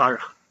it's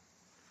ktsara.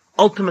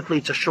 Ultimately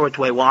it's a short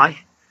way.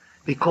 Why?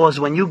 Because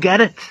when you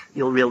get it,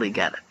 you'll really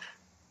get it.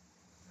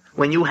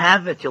 When you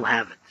have it, you'll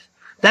have it.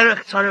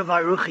 Derech tzara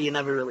v'arucha, you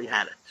never really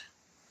had it.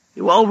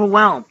 You were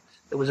overwhelmed.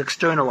 It was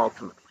external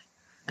ultimately.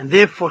 And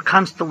therefore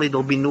constantly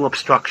there'll be new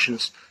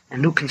obstructions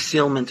and new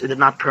concealment. It did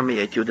not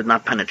permeate you, it did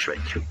not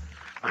penetrate you.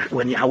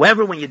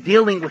 However, when you're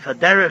dealing with a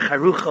derech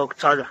harucha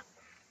tzara,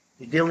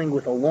 you're dealing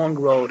with a long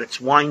road, it's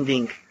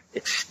winding,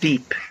 it's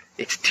steep,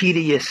 it's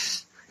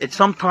tedious, it's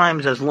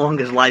sometimes as long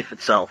as life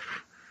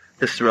itself,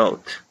 this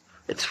road.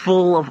 It's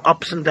full of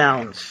ups and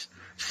downs,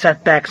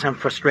 setbacks and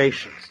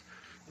frustrations.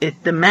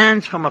 It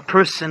demands from a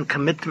person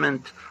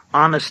commitment,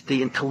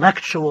 honesty,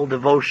 intellectual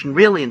devotion,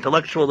 really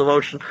intellectual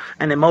devotion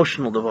and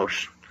emotional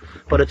devotion.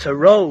 But it's a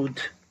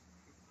road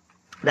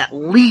that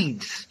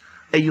leads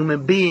a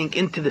human being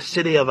into the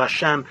city of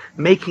Hashem,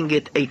 making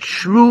it a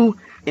true,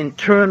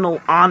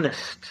 internal,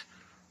 honest,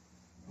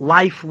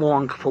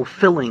 lifelong,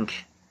 fulfilling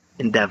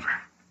endeavor.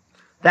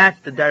 That's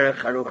the Derech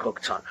Aruch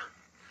Oktzana.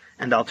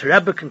 And the Alter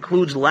Rebbe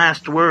concludes the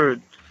last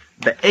word,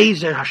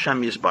 Be'ezer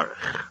Hashem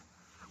Yisbarach,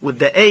 with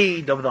the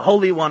aid of the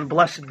Holy One,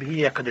 blessed be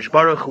He HaKadosh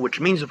Baruch Hu, which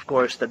means, of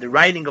course, that the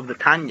writing of the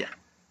Tanya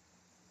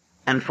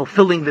and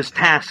fulfilling this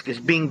task is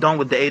being done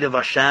with the aid of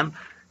Hashem.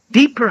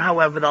 Deeper,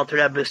 however, the Alter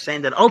Rebbe is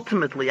saying that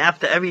ultimately,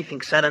 after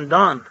everything's said and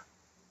done,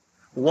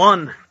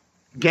 one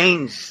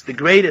gains the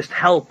greatest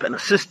help and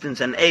assistance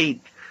and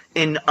aid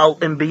in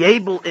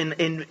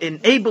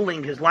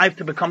enabling his life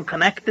to become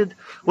connected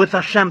with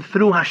Hashem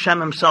through Hashem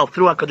himself,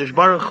 through HaKadosh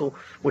Baruch Hu,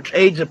 which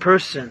aids a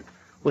person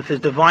with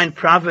his divine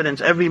providence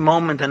every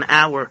moment and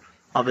hour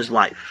of his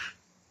life.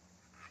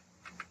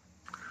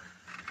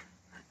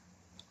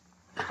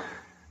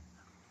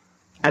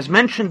 As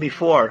mentioned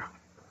before,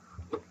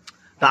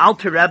 the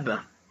Alter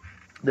Rebbe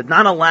did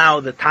not allow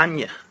the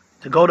Tanya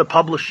to go to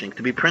publishing,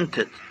 to be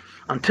printed,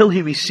 until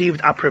he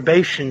received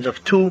approbations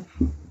of two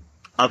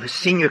of his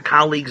senior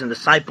colleagues and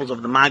disciples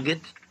of the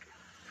Maggid,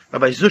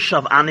 Rabbi Zusha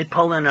of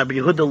Anipol and Rabbi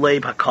Yehuda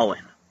Leib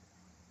HaKohen.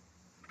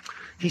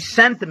 He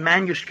sent the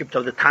manuscript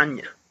of the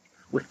Tanya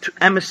with two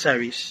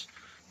emissaries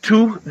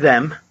to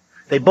them.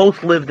 They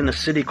both lived in a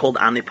city called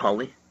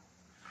Anipoli,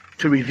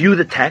 to review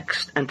the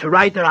text and to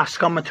write their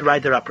askama, to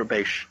write their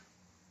approbation.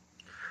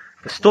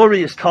 The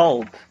story is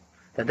told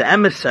that the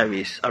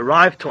emissaries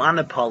arrived to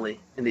Anipoli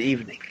in the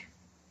evening,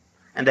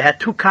 and they had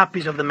two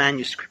copies of the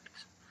manuscript.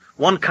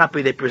 One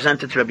copy they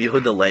presented to Rabbi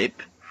Yehuda Leib,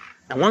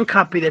 and one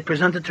copy they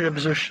presented to Rabbi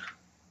Zusha.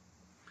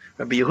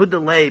 Rabbi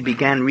Yehuda Leib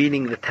began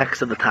reading the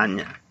text of the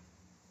Tanya.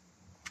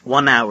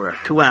 1 hour,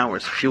 2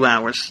 hours, a few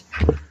hours,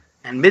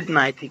 and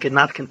midnight he could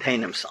not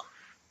contain himself.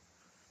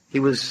 He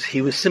was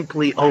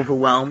simply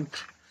overwhelmed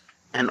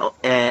and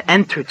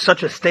entered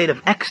such a state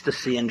of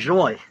ecstasy and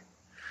joy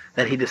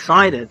that he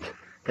decided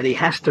that he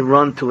has to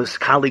run to his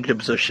colleague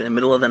Rabbi Zusha in the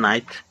middle of the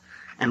night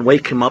and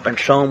wake him up and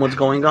show him what's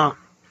going on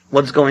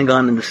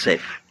in the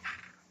safe.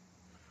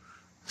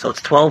 So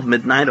it's 12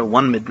 midnight or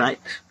 1 midnight,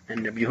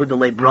 and Rabbi Yehuda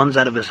Leib runs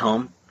out of his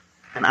home,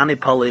 and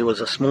Anipoli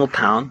was a small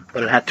town,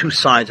 but it had two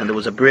sides, and there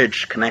was a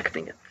bridge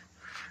connecting it.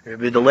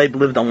 Rabbi Yehuda Leib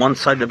lived on one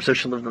side, Rabbi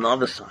Zusha lived on the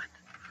other side.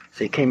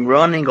 So he came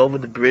running over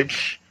the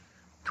bridge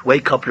to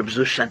wake up Rabbi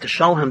Zusha and to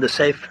show him the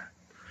Sefer.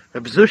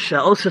 Rabbi Zusha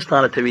also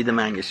started to read the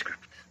manuscript,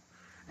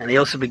 and he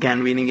also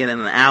began reading it in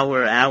an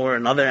hour,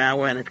 another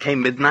hour, and it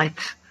came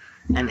midnight,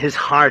 and his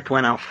heart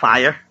went on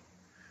fire.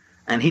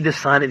 And he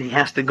decided he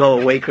has to go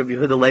awake Rabbi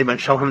Yehuda Leib and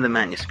show him the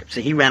manuscript.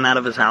 So he ran out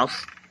of his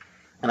house,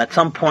 and at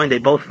some point they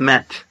both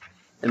met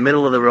in the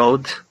middle of the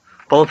road,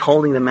 both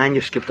holding the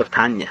manuscript of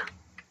Tanya.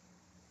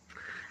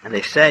 And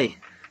they say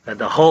that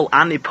the whole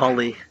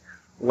Anipoli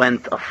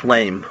went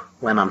aflame,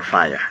 went on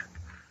fire.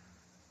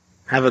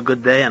 Have a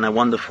good day and a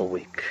wonderful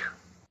week.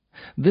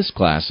 This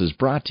class is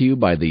brought to you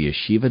by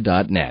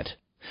theyeshiva.net.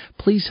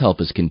 Please help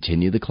us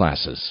continue the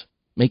classes.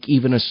 Make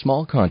even a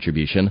small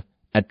contribution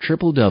at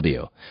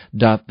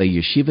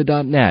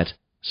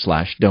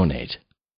www.theyeshiva.net/donate.